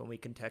aftermath when we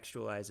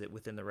contextualize it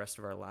within the rest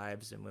of our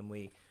lives, and when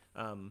we,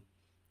 um,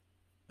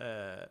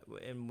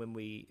 and when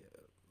we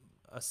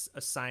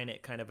assign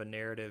it kind of a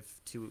narrative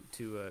to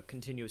a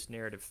continuous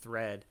narrative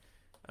thread,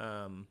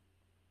 um,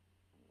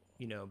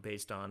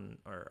 based on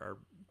our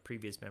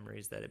previous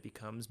memories, that it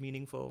becomes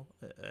meaningful,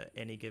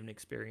 any given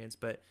experience.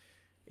 But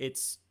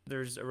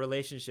there's a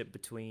relationship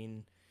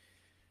between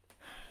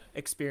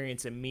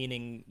experience and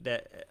meaning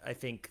that I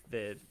think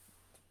the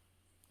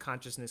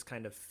consciousness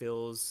kind of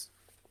fills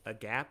a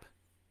gap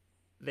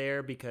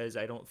there, because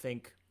I don't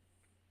think,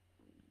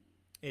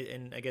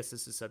 and I guess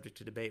this is subject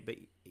to debate, but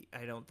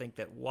I don't think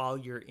that while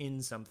you're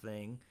in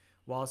something,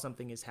 while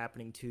something is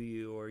happening to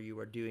you or you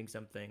are doing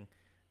something,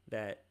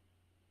 that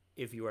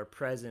if you are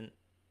present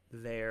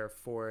there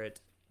for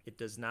it, it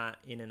does not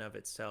in and of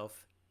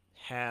itself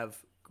have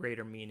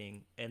greater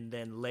meaning. And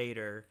then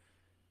later,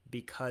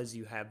 because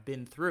you have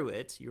been through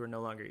it, you are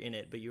no longer in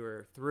it, but you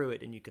are through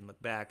it and you can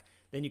look back,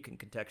 then you can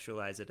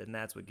contextualize it, and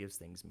that's what gives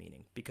things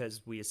meaning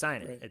because we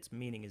assign it. Right. Its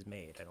meaning is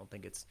made. I don't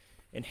think it's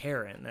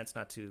inherent. That's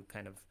not to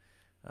kind of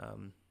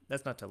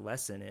that's not to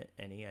lessen it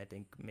any. I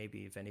think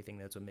maybe if anything,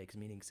 that's what makes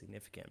meaning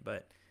significant.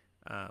 But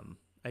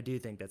I do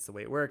think that's the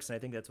way it works, and I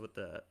think that's what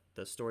the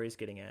story is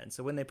getting at. And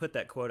so when they put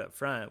that quote up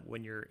front,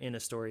 when you're in a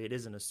story, it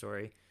isn't a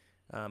story.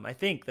 I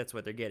think that's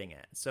what they're getting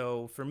at.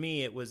 So for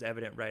me, it was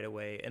evident right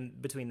away,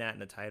 and between that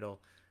and the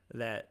title,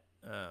 that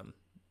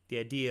the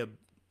idea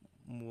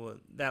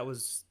that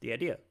was the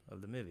idea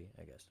of the movie,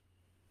 I guess.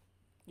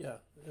 Yeah,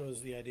 it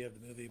was the idea of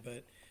the movie,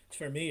 but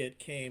for me,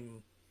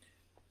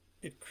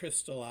 it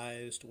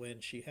crystallized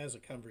when she has a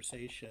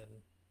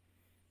conversation.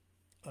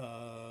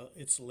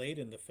 It's late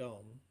in the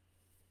film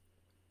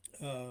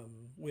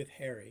with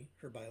Harry,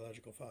 her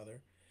biological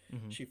father.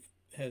 Mm-hmm. She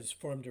has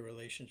formed a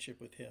relationship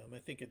with him. I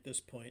think at this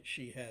point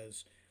she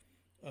has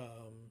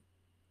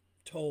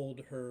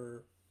told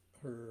her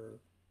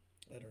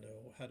I don't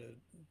know how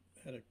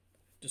to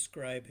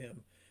describe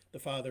him, the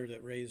father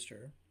that raised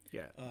her.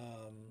 Yeah.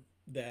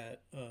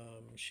 That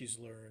she's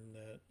learned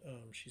that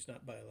she's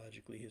not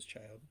biologically his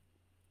child,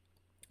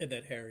 and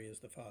that Harry is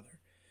the father,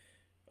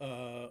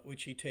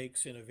 which he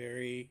takes in a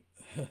very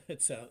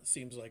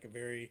seems like a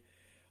very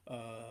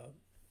uh,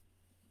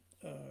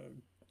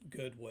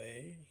 good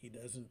way. He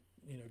doesn't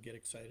get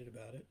excited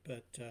about it,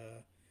 but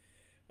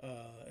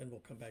and we'll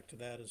come back to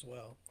that as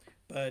well.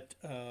 But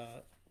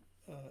at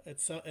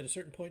a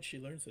certain point, she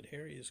learns that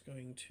Harry is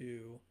going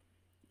to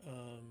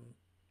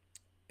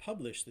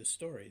publish this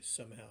story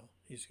somehow.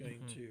 He's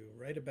going Mm-hmm. to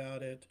write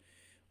about it,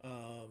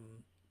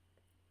 um,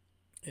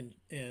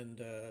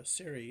 and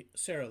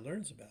Sarah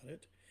learns about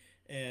it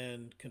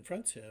and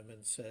confronts him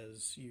and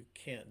says, "You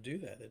can't do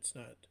that. It's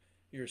not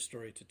your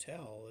story to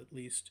tell. At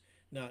least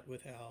not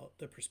without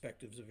the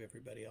perspectives of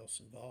everybody else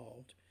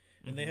involved."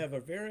 And they Mm-hmm. have a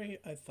very,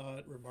 I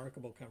thought,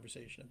 remarkable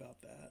conversation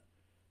about that,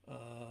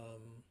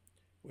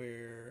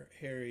 where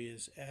Harry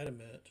is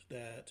adamant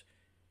that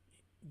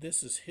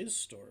this is his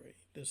story.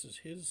 This is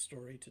his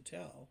story to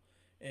tell,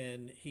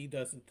 and he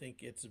doesn't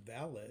think it's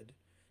valid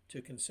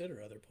to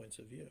consider other points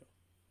of view.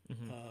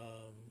 Mm-hmm.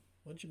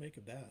 What did you make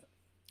of that?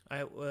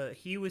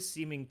 He was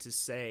seeming to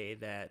say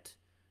that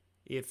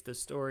if the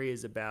story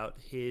is about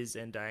his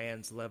and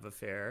Diane's love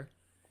affair,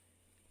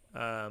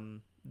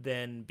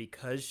 then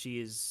because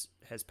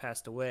has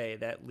passed away,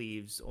 that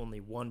leaves only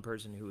one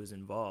person who is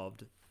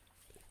involved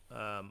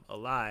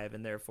alive,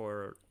 and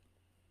therefore,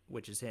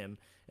 which is him,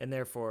 and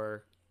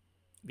therefore,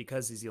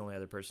 because he's the only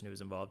other person who was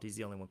involved, he's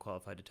the only one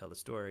qualified to tell the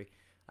story.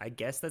 I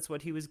guess that's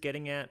what he was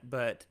getting at,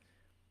 but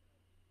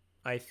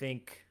I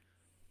think,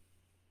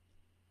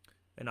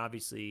 and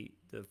obviously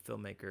the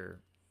filmmaker,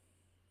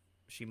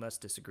 she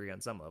must disagree on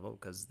some level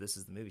because this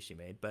is the movie she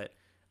made, but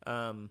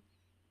um,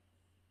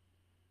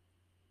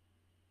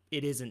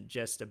 it isn't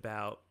just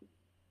about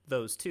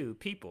those two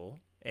people.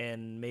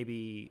 And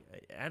maybe,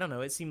 I don't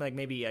know, it seemed like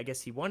maybe, I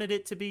guess he wanted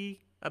it to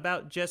be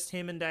about just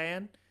him and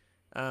Diane,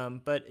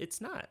 but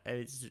it's not.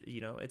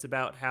 It's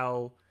about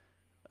how,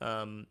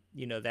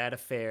 that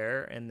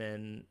affair and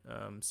then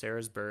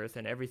Sarah's birth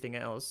and everything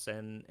else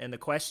and the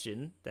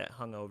question that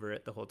hung over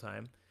it the whole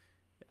time.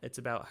 It's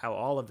about how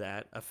all of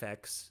that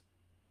affects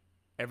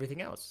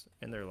everything else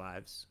in their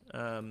lives.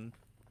 And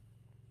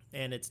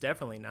it's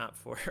definitely not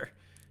for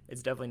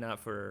it's definitely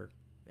not for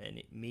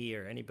me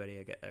or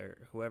anybody or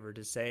whoever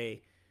to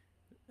say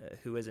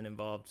who isn't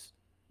involved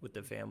with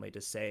the family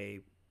to say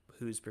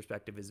whose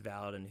perspective is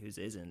valid and whose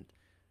isn't.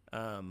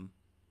 Um,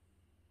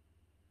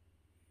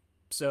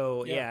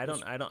 so Yeah, yeah,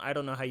 I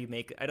don't know how you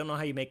make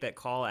that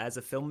call as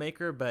a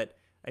filmmaker, but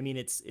I mean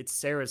it's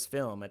Sarah's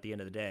film at the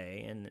end of the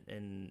day, and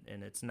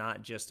it's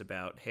not just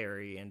about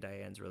Harry and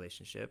Diane's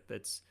relationship.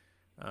 That's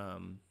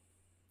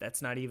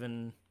not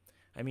even.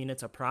 I mean,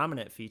 it's a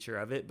prominent feature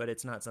of it, but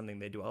it's not something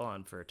they dwell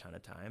on for a ton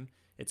of time.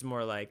 It's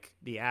more like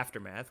the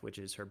aftermath, which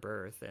is her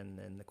birth, and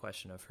then the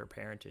question of her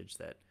parentage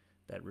that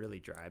really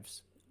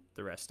drives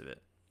the rest of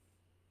it.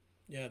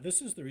 yeah.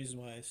 This is the reason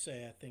why I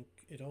say I think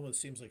it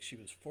almost seems like she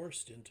was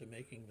forced into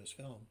making this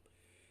film,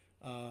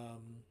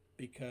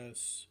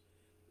 because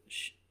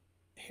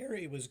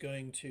Harry was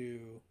going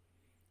to,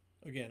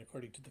 again,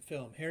 according to the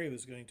film, Harry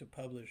was going to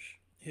publish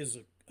his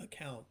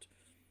account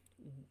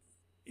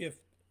if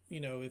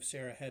if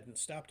Sarah hadn't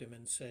stopped him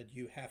and said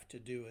you have to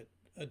do it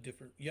a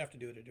different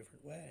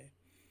way.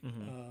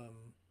 Mm-hmm.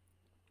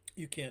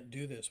 You can't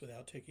do this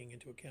without taking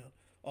into account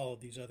all of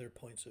these other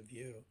points of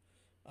view.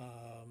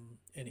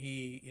 And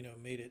he,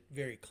 made it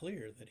very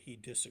clear that he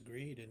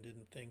disagreed and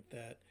didn't think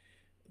that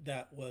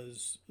that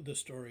was the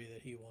story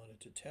that he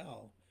wanted to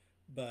tell.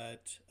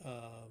 But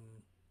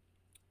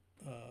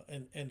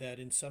and that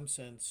in some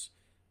sense,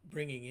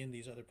 bringing in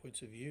these other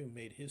points of view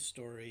made his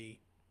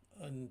story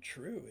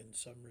untrue in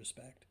some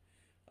respect.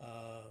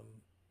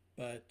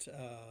 But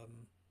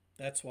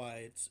that's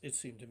why it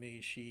seemed to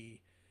me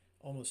she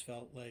almost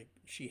felt like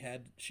she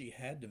had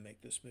to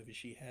make this movie.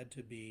 She had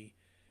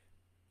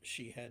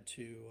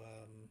to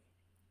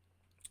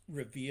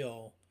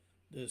reveal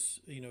this,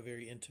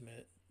 very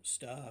intimate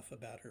stuff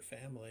about her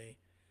family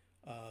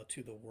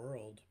to the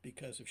world,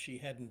 because if she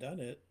hadn't done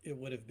it, it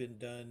would have been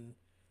done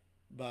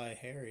by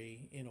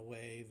Harry in a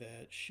way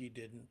that she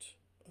didn't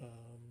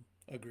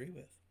agree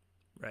with.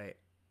 Right.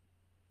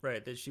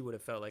 Right. That she would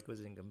have felt like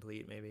was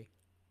incomplete, maybe.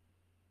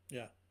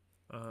 Yeah.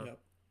 Uh-huh. Yep.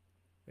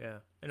 Yeah.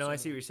 I know. So I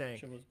see what you're saying.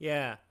 she was.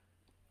 Yeah.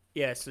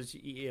 Yeah. So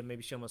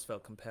maybe she almost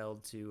felt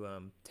compelled to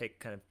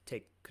take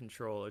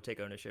control or take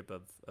ownership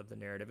of the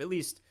narrative, at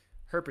least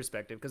her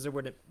perspective, because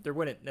there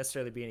wouldn't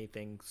necessarily be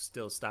anything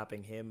still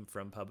stopping him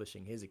from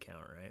publishing his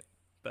account, right?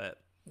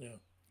 But Yeah.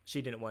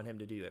 she didn't want him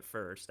to do it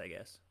first, I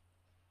guess.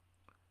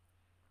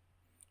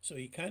 So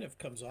he kind of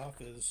comes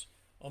off as,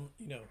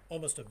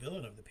 almost a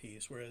villain of the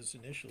piece, whereas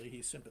initially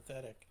he's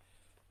sympathetic.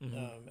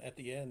 Mm-hmm. At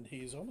the end,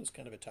 he's almost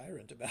kind of a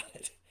tyrant about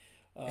it.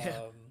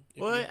 Yeah.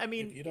 If Well, you I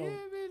mean, if you yeah, don't,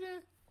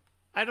 but,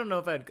 I don't know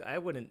if I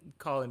wouldn't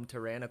call him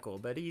tyrannical,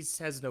 but he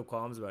has no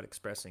qualms about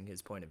expressing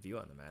his point of view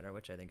on the matter,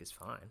 which I think is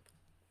fine.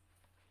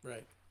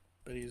 right,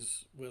 but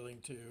he's willing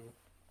to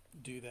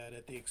do that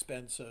at the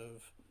expense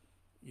of,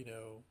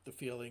 the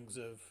feelings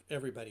of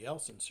everybody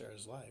else in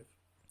Sarah's life,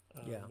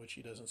 Yeah. which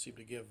he doesn't seem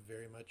to give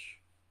very much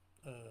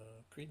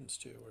credence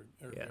to,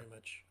 or Yeah. very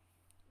much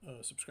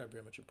subscribe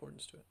very much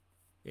importance to it.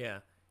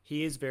 Yeah,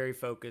 he is very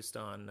focused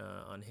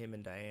on him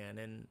and Diane,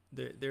 and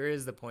there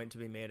is the point to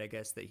be made, I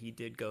guess, that he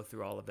did go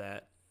through all of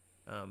that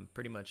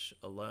pretty much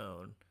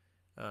alone.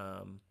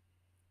 Um,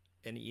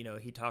 and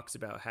he talks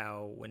about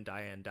how when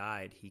Diane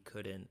died, he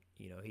couldn't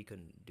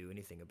do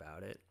anything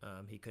about it.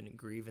 He couldn't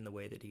grieve in the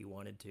way that he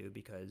wanted to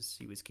because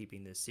he was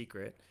keeping this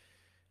secret.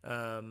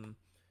 Um,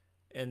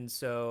 and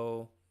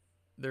so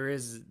there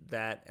is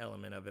that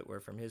element of it where,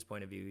 from his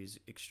point of view, he's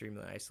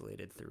extremely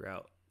isolated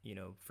throughout,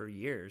 for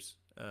years.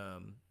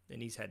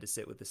 And he's had to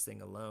sit with this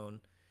thing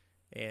alone.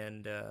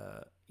 And,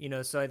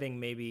 so I think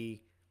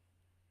maybe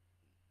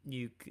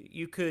you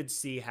could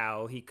see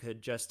how he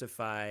could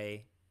justify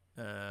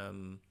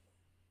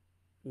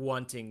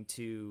wanting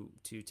to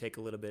take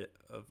a little bit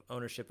of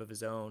ownership of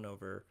his own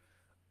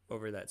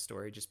over that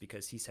story, just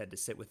because he's had to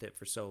sit with it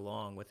for so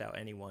long without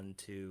anyone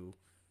to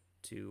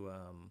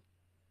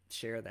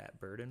share that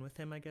burden with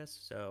him, I guess.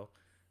 So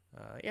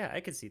yeah, I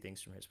could see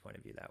things from his point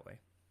of view that way.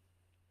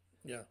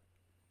 Yeah,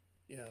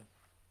 yeah,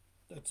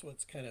 that's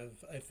what's kind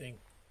of, I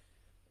think,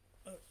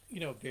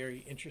 very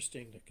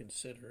interesting to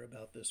consider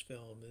about this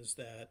film is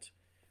that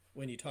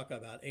when you talk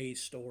about a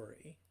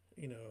story,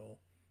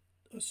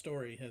 a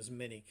story has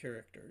many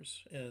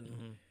characters, and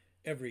Mm-hmm.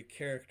 every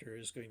character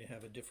is going to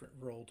have a different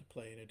role to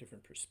play and a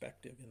different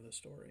perspective in the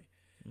story.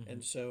 Mm-hmm.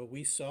 And so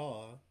we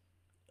saw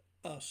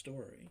a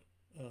story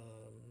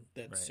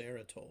that Right.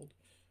 Sarah told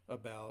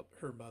about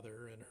her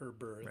mother and her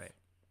birth, Right.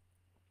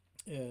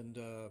 and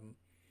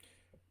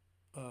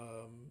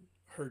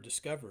her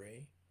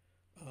discovery.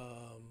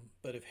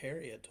 But if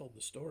Harry had told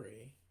the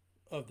story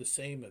of the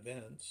same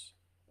events,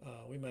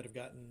 we might have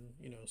gotten,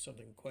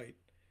 something quite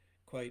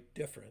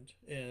different.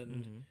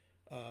 And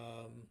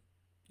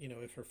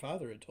Mm-hmm. if her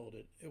father had told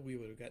it, we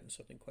would have gotten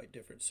something quite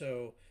different.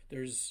 So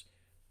there's,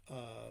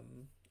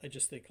 I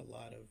just think a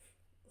lot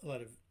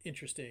of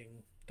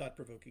interesting,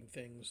 thought-provoking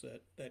things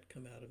that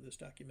come out of this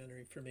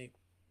documentary for me.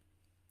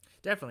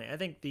 Definitely. I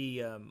think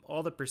the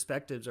all the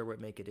perspectives are what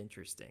make it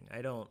interesting.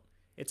 I don't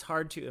It's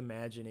hard to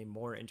imagine a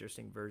more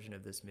interesting version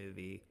of this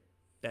movie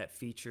that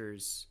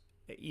features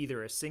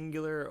either a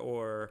singular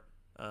or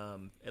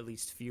at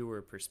least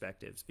fewer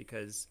perspectives,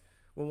 because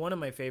one of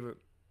my favorite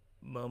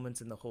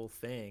moments in the whole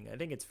thing, I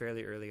think it's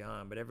fairly early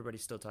on, but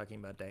everybody's still talking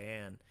about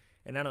Diane.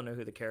 And I don't know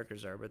who the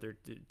characters are, but they're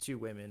two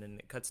women, and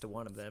it cuts to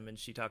one of them, and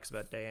she talks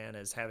about Diane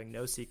as having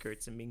no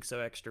secrets and being so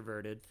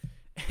extroverted.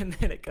 And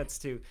then it cuts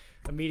to,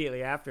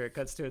 immediately after, it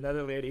cuts to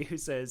another lady who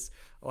says,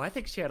 "Oh, I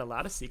think she had a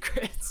lot of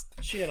secrets."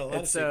 She had a lot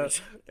And of so,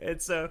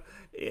 secrets.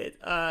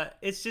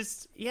 it's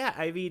just, yeah,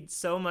 I mean,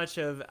 so much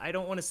of, I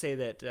don't want to say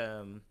that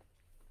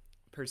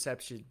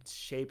perception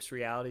shapes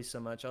reality so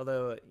much,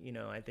 although,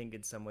 I think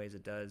in some ways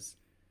it does.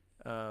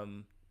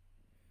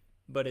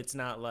 But it's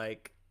not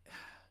like,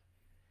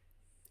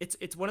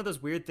 it's one of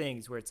those weird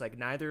things where it's like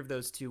neither of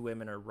those two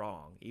women are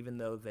wrong, even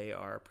though they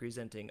are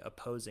presenting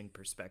opposing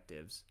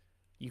perspectives.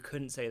 You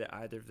couldn't say that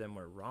either of them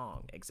were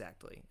wrong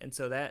exactly. And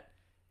so that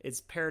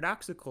is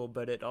paradoxical,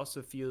 but it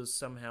also feels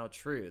somehow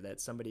true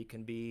that somebody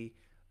can be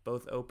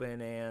both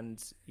open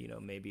and,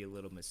 maybe a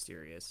little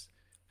mysterious.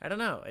 I don't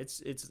know.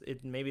 It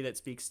maybe that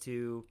speaks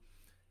to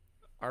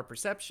our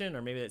perception,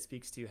 or maybe that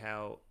speaks to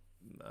how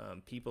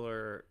people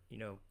are,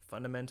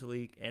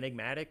 fundamentally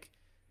enigmatic.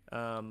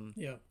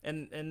 Yeah.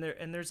 And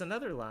there's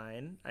another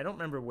line. I don't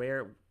remember where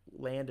it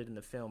landed in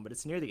the film, but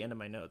it's near the end of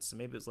my notes, so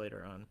maybe it was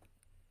later on.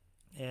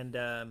 And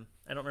I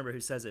don't remember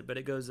who says it, but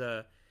it goes,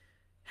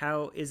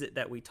 "How is it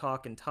that we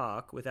talk and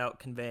talk without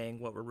conveying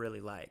what we're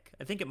really like?"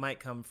 I think it might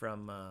come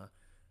from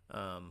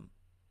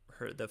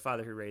the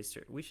father who raised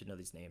her. We should know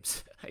these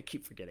names. I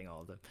keep forgetting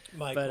all of them.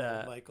 Michael.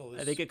 But Michael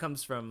is. I think it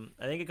comes from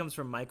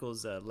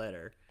Michael's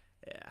letter.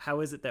 How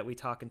is it that we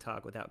talk and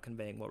talk without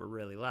conveying what we're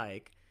really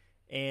like?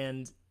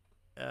 And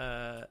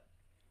now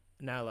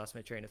I lost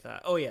my train of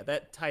thought. Oh yeah,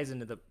 that ties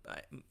into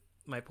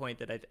my point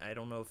that I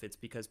don't know if it's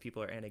because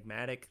people are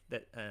enigmatic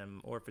that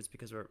or if it's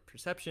because of our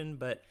perception,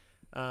 but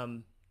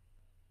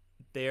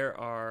there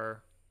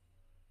are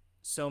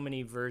so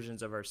many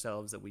versions of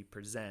ourselves that we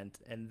present,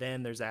 and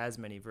then there's as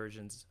many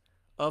versions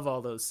of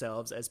all those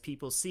selves as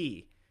people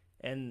see.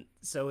 And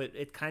so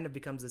it kind of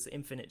becomes this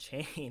infinite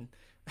chain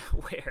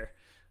where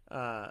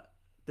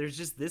there's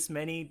just this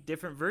many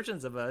different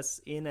versions of us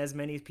in as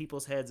many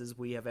people's heads as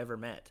we have ever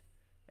met.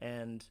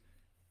 And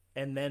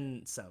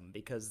then some,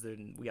 because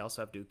then we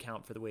also have to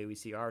account for the way we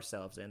see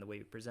ourselves and the way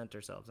we present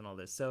ourselves and all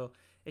this. So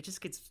it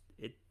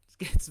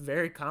gets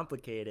very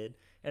complicated,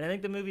 and I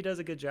think the movie does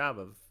a good job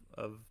of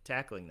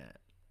tackling that.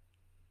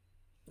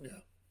 Yeah.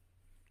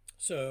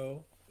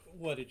 So,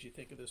 what did you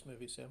think of this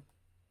movie, Sam?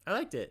 I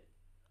liked it.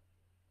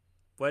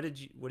 What did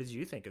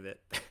you think of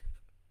it?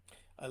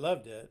 I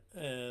loved it,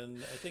 and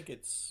I think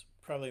it's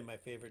probably my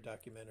favorite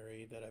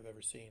documentary that I've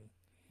ever seen.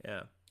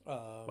 Yeah.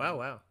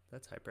 Wow,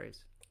 that's high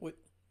praise.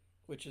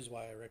 Which is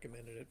why I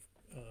recommended it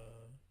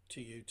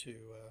to you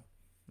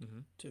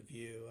to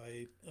view.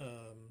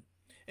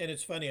 And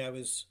it's funny. I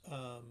was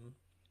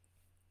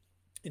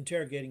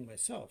interrogating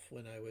myself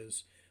when I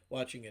was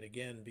watching it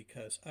again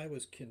because I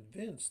was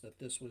convinced that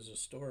this was a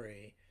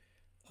story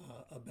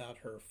about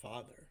her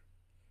father,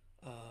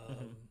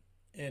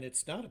 and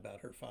it's not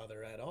about her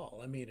father at all.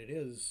 I mean, it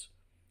is.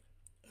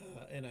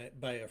 And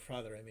by her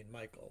father, I mean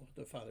Michael,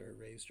 the father who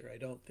raised her. I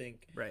don't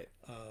think. Right.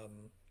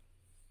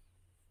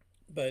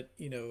 But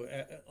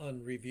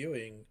on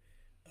reviewing,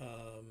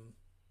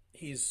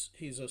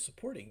 he's a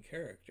supporting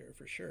character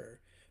for sure.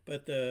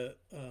 But the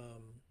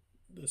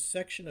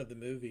section of the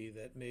movie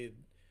that made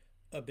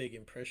a big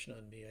impression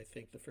on me, I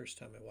think, the first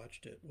time I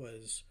watched it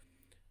was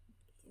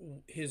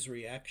his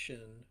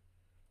reaction.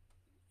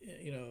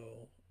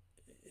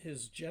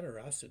 His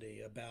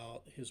generosity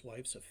about his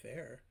wife's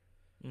affair.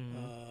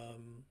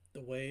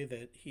 The way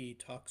that he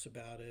talks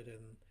about it,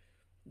 and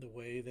the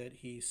way that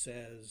he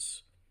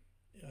says,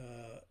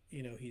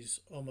 he's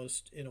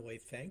almost in a way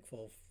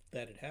thankful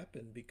that it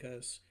happened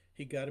because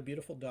he got a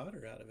beautiful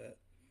daughter out of it.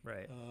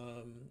 Right.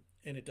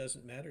 And it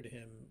doesn't matter to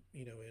him,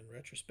 in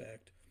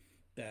retrospect,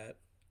 that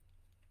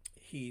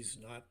he's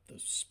not the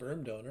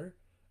sperm donor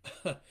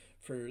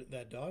for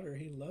that daughter.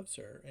 He loves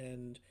her,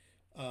 and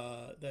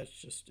that's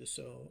just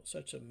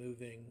such a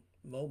moving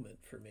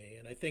moment for me.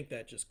 And I think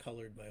that just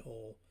colored my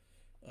whole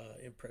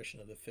impression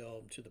of the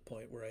film to the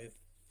point where I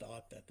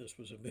thought that this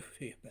was a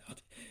movie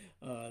about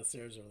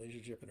Sarah's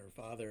relationship and her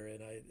father, and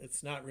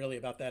it's not really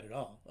about that at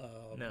all.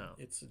 No,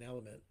 it's an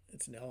element,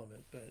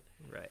 but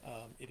right.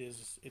 It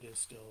is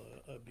still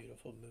a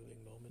beautiful,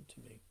 moving moment to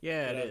me.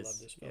 Yeah, but it I is. love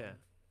this film.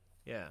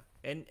 Yeah,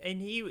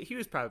 and he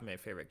was probably my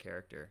favorite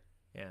character.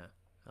 Yeah,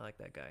 I like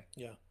that guy.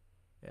 Yeah.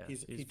 Yeah,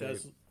 he's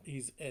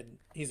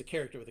a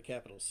character with a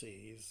capital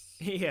C.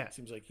 It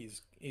seems like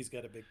he's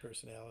got a big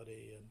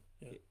personality, and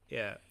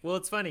yeah. Well,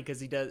 it's funny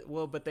because he does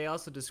well, but they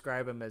also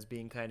describe him as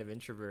being kind of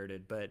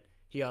introverted, but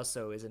he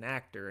also is an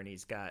actor, and he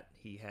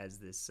has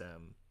this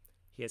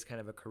he has kind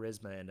of a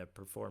charisma and a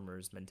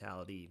performer's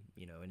mentality,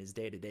 in his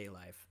day-to-day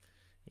life,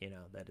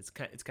 that it's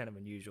kind of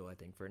unusual, I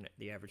think, for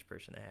the average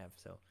person to have.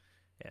 So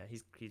yeah,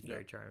 he's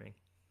very charming.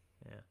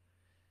 Yeah.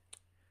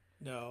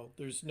 No,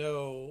 there's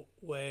no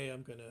way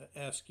I'm going to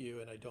ask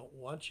you, and I don't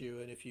want you.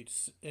 And if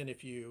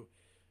you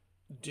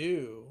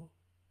do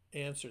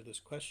answer this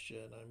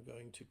question, I'm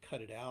going to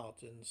cut it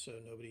out, and so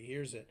nobody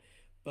hears it.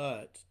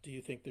 But do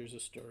you think there's a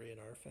story in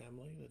our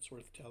family that's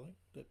worth telling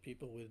that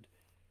people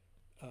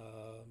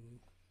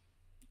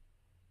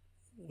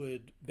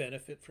would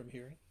benefit from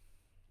hearing?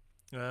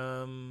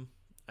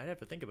 I'd have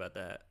to think about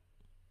that.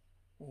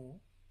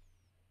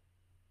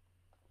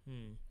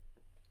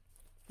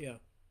 Yeah.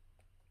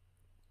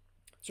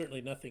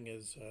 Certainly nothing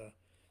as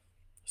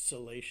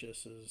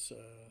salacious as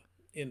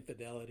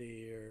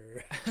infidelity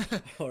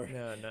or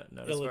no,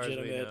 not illegitimate as far as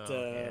we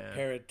know.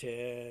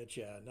 parentage.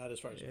 Yeah, not as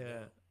far as we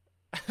know.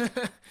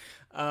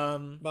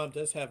 Mom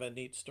does have a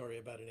neat story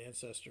about an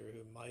ancestor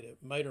who might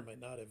or might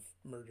not have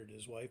murdered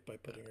his wife by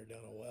putting her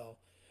down a well.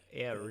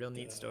 Yeah, but, real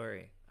neat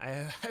story.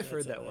 I've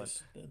heard that one.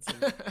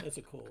 That's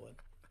a cool one.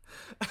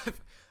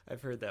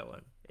 I've heard that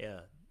one.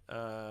 Yeah.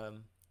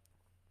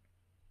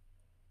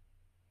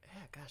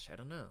 Yeah, gosh, I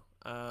don't know.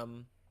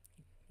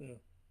 Yeah.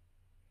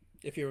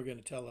 If you were going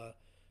to tell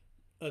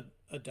a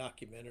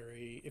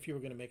documentary, if you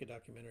were going to make a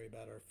documentary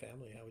about our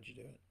family, how would you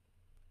do it?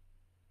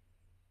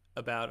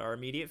 About our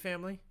immediate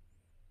family?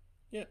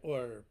 Yeah,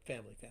 or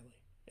family,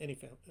 any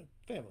family.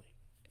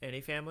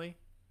 Any family?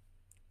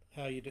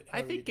 How you do?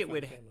 I think it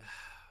would.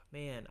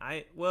 Man,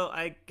 I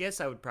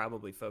guess I would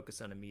probably focus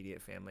on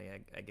immediate family.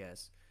 I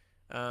guess.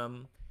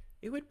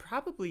 It would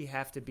probably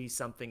have to be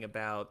something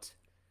about.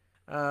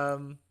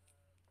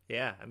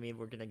 Yeah, I mean,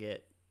 we're gonna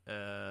get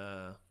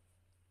a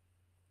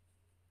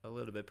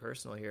little bit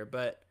personal here,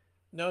 but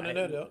No, no, I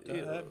no, no.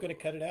 I'm going to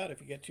cut it out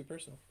if you get too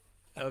personal.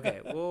 Okay.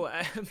 Well,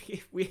 I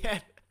mean, we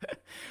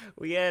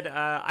had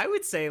I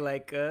would say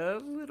like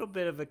a little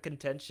bit of a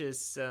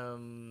contentious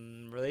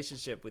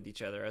relationship with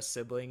each other, us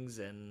siblings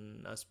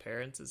and us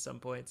parents at some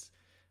points.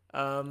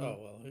 Oh Um,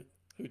 well,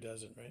 who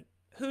doesn't, right?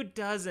 who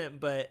doesn't?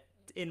 But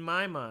in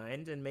my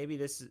mind, and maybe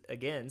this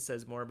again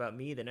says more about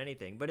me than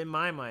anything, but in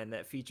my mind,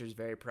 that features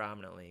very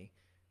prominently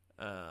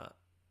uh,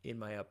 in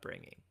my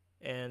upbringing,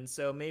 and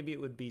so maybe it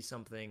would be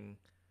something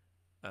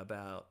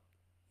about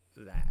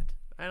that.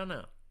 I don't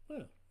know.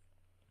 Well,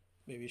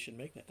 maybe you should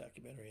make that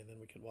documentary, and then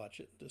we could watch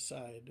it and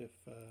decide if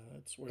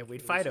it's worth And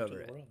we'd fight releasing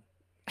to over the it.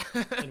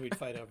 world. And we'd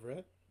fight over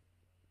it.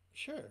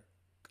 Sure,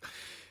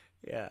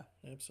 Yeah.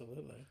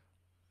 absolutely.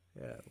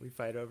 Yeah, we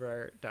fight over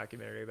our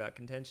documentary about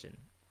contention.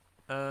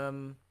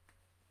 Um,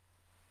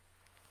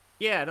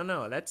 yeah, I don't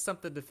know. That's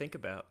something to think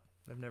about.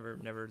 I've Yeah.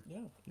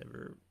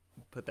 never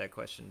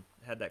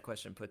had that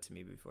question put to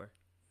me before.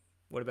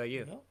 What about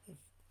you? Well,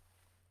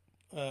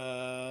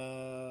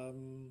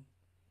 um,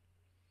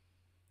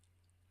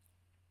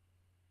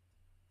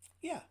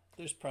 yeah.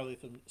 There's probably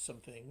some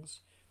things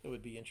that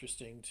would be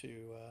interesting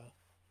to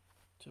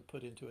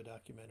put into a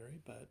documentary,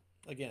 but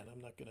again,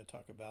 I'm not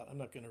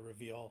going to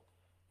reveal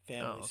Oh,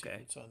 family okay.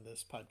 secrets on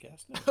this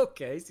podcast. No.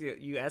 Okay, so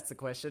you asked the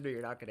question, or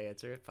you're not going to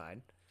answer it.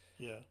 Fine.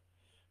 Yeah.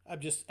 I'm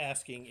just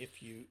asking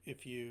if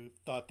you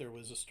thought there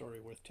was a story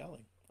worth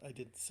telling. I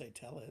didn't say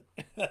tell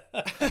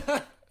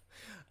it.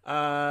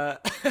 uh,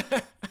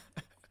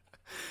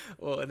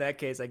 well, in that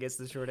case, I guess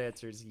the short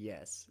answer is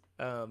yes.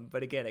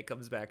 But again, it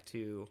comes back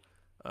to,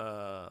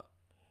 uh,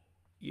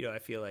 I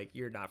feel like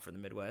you're not from the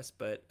Midwest,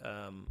 but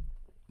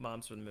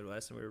mom's from the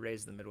Midwest, and we were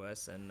raised in the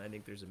Midwest, and I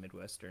think there's a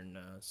Midwestern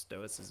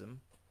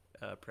stoicism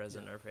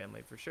present Yeah. in our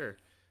family for sure.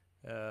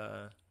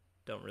 Uh,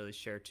 don't really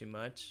share too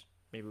much.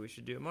 Maybe we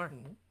should do it more.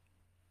 Hmm.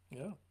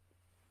 Yeah.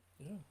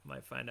 Yeah.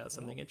 Might find out Well,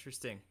 something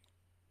interesting.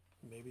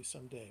 maybe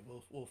someday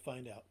we'll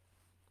find out.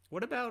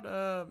 What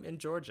about in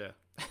Georgia?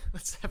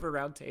 Let's have a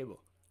round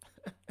table.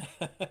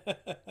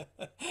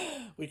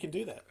 We can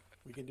do that.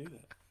 We can do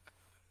that.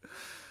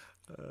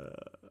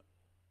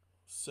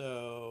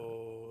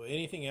 So,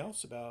 anything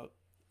else about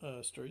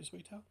stories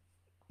we tell?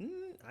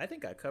 I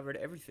think I covered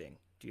everything.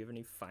 Do you have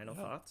any final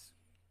Yeah. thoughts?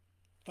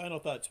 Final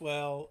thoughts.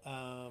 Well,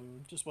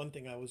 just one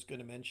thing I was going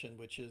to mention,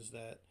 which is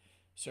that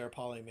Sarah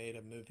Polley made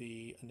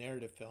a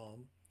narrative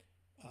film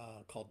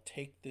called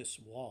 "Take This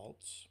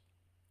Waltz,"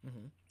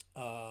 Mm-hmm.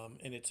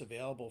 and it's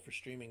available for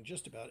streaming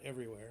just about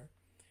everywhere.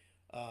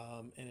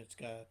 And it's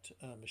got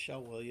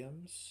Michelle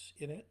Williams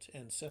in it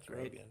and Seth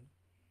Great. Rogen.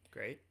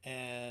 Great.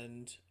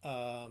 And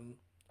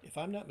if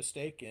I'm not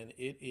mistaken,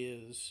 it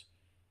is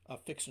a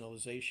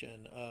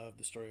fictionalization of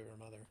the story of her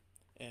mother.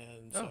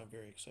 And so Oh, I'm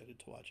very excited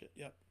to watch it.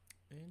 Yep.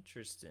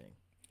 interesting.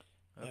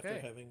 After Okay.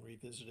 having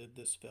revisited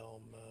this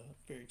film,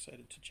 very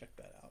excited to check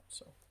that out.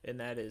 So And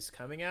that is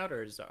coming out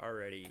or is it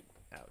already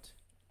out?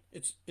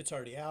 it's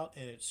already out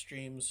and it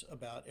streams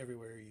about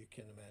everywhere you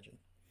can imagine.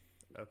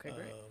 Okay,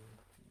 great.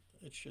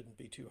 It shouldn't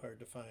be too hard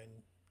to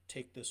find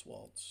Take This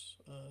Waltz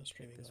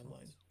streaming This online.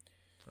 one's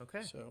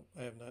okay. So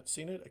I have not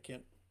seen it. I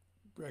can't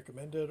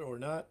recommend it or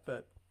not,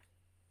 but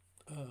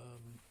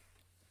um,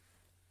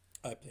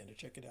 I plan to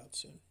check it out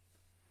soon.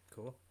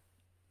 Cool.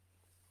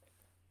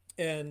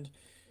 And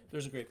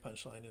there's a great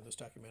punchline in this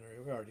documentary.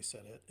 We've already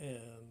said it,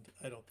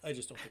 and I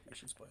just don't think we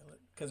should spoil it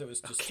because it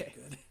was just so Okay.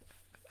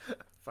 good.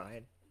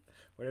 Fine.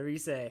 Whatever you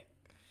say.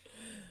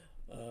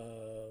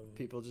 Um,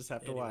 People just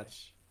have to anyway,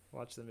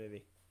 watch the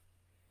movie.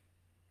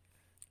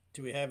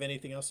 do we have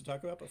anything else to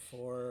talk about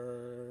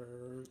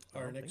before I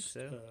our don't think next?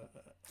 so.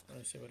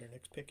 I say what our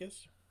next pick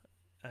is.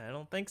 I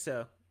don't think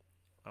so.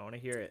 I want to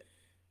hear it.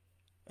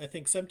 I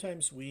think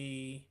sometimes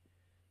we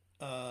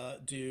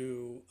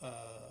do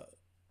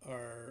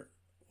our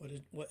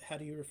what? How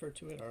do you refer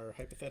to it? Our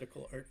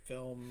hypothetical art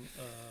film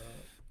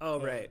Oh,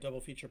 right.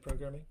 double feature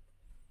programming.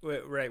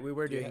 Right. We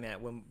were Do you doing ha-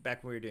 that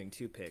back when we were doing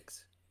two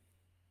picks.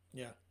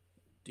 Yeah.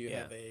 Do you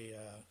Yeah.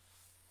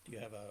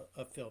 have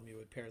a film you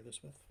would pair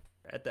this with?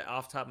 At the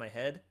off top of my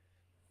head,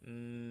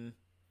 mm,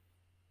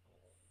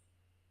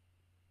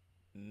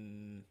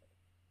 mm,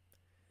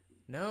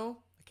 no,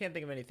 I can't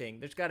think of anything.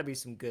 There's got to be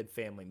some good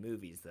family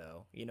movies,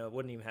 though. It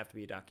wouldn't even have to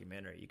be a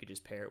documentary. You could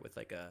just pair it with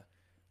like a,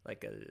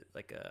 like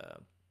a,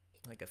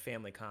 like a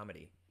family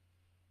comedy.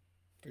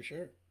 For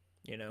sure.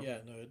 You know? Yeah.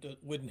 No,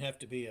 wouldn't have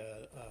to be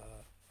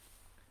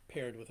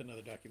paired with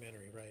another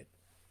documentary, right?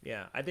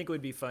 Yeah, I think it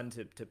would be fun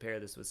to pair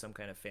this with some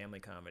kind of family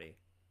comedy.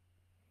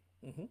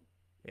 Mm-hmm.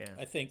 Yeah,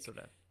 I think so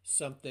that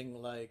something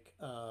like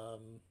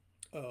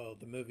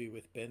the movie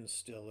with Ben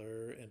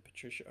Stiller and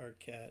Patricia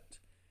Arquette.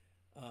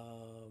 Where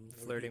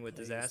he Flirting with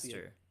plays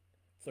Disaster.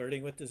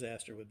 Flirting with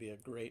Disaster would be a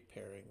great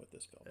pairing with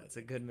this film. I That's a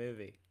think. good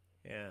movie.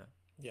 Yeah.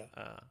 Yeah.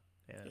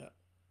 Yeah. Yeah.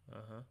 Uh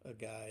huh. A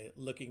guy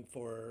looking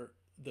for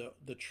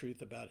the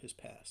truth about his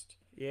past.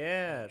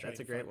 Yeah, Trying that's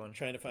a to great find, one.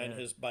 Trying to find Yeah.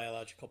 his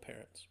biological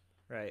parents.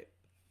 Right.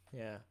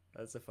 Yeah,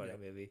 that's a funny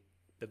Yeah. movie.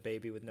 The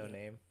Baby with No Yeah.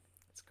 Name.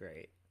 It's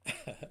great.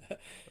 I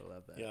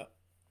love Yeah.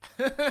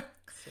 that.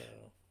 So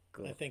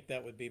Cool. I think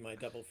that would be my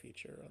double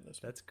feature on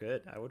this one. That's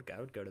good. I would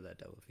go to that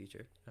double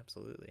feature.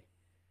 Absolutely.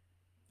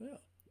 Yeah.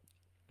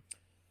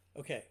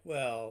 Okay,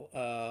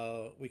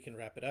 well, we can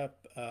wrap it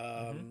up.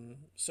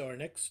 So our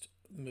next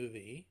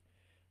movie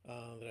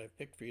that I've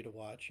picked for you to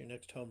watch, your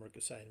next homework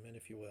assignment,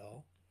 if you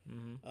will,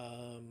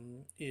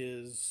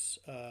 is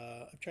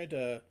I've tried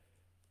to,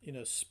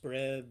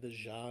 spread the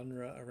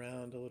genre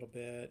around a little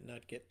bit,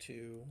 not get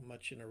too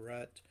much in a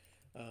rut,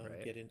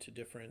 Right. get into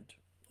different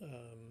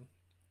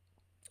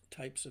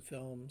types of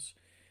films.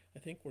 I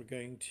think we're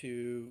going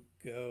to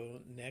go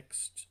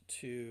next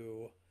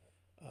to,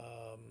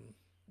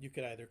 you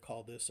could either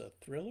call this a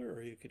thriller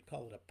or you could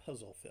call it a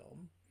puzzle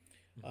film.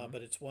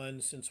 But it's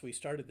one, since we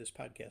started this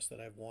podcast, that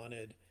I've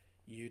wanted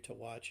you to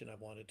watch and I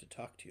wanted to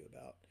talk to you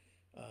about.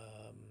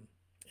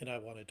 And I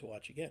wanted to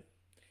watch again.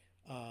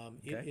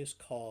 It Okay. is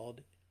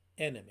called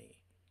Enemy,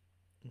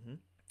 Mm-hmm.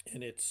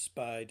 and it's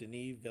by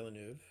Denis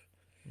Villeneuve.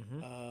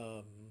 Mm-hmm.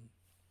 Um,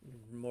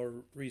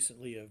 More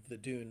recently of the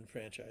Dune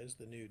franchise,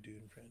 the new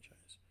Dune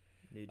franchise.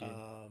 You do.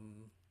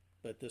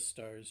 But this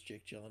stars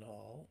Jake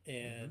Gyllenhaal,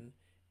 and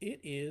it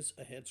is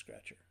a head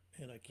scratcher.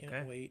 And I can't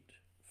Okay. wait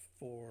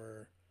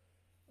for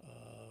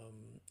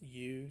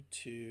you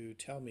to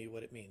tell me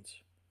what it means,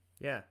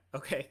 Yeah.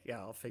 Okay. Yeah,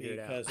 I'll figure it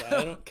out. because I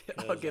don't,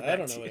 I'll because get I back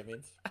don't to know what you. it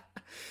means.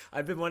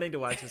 I've been wanting to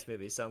watch this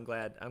movie, so I'm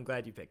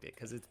glad you picked it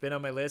because it's been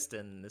on my list,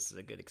 and this is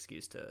a good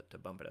excuse to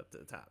bump it up to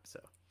the top. So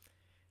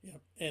Yeah,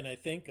 and I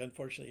think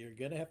unfortunately you're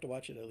gonna have to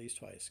watch it at least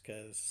twice,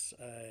 because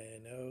I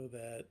know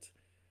that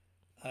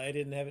I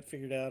didn't have it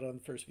figured out on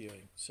the first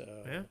viewing.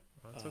 So yeah,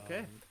 that's okay.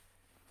 um,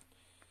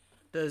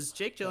 Does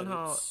Jake but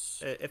Gyllenhaal,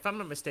 it's if I'm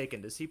not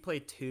mistaken, does he play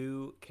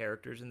two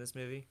characters in this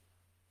movie?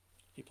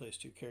 he plays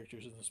two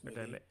characters in this Or did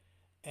I movie,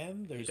 ma- and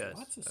He there's does.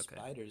 lots of Okay.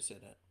 spiders in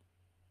it.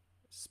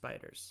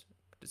 Spiders.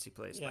 Does he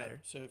play a Yeah,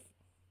 spider? so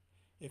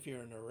if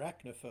you're an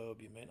arachnophobe,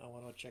 you may not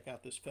want to check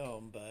out this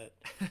film, but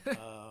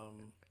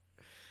um,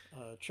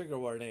 trigger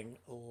warning: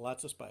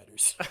 lots of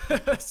spiders.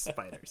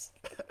 Spiders.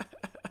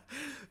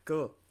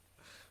 Cool.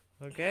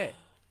 Okay.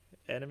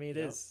 Enemy it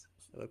Yep. is.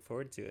 I look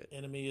forward to it.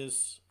 Enemy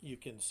is, you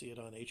can see it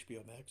on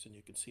HBO Max, and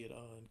you can see it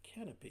on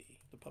Canopy,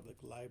 the public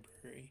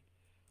library.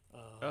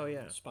 Oh,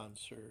 yeah.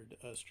 Sponsored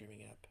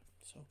streaming app.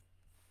 So,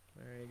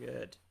 Very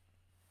good.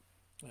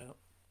 well,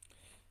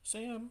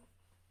 Sam,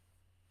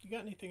 you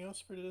got anything else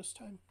for this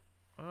time?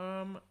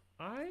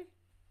 I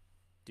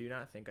do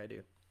not think I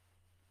do.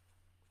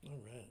 All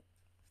right.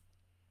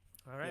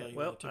 All right. you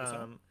Well, wanna take us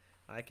out?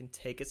 I can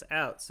take us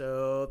out.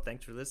 So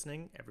thanks for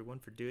listening, everyone,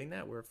 for doing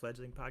that. We're a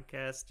fledgling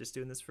podcast, just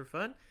doing this for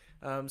fun.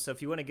 So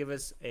if you want to give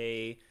us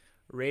a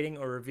rating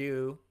or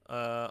review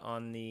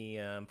on the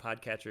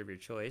podcatcher of your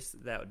choice,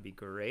 that would be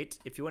great.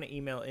 If you want to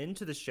email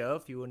into the show,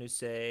 if you want to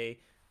say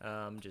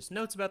just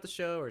notes about the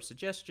show or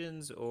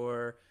suggestions,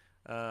 or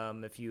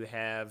if you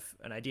have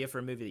an idea for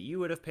a movie that you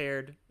would have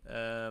paired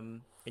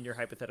in your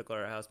hypothetical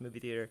art house movie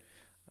theater,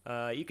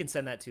 you can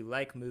send that to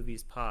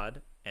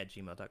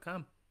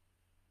likemoviespod@gmail.com.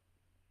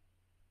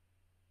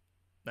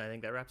 I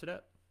think that wraps it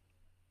up.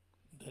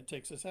 That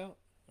takes us out.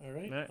 All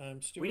right. All right.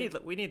 I'm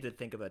Stuart. We need to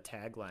think of a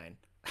tagline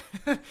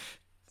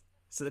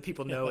so that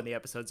people know when the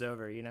episode's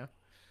over.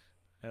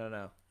 I don't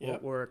know.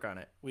 Yep. We'll work on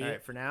it. We- All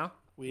right. For now,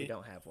 we we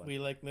don't have one. we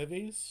like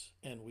movies,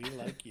 and we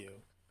like you.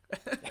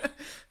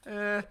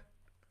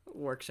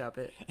 Workshop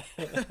it.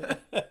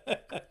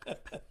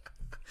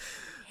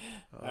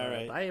 All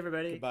right. Bye,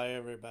 everybody. Goodbye,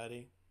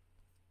 everybody.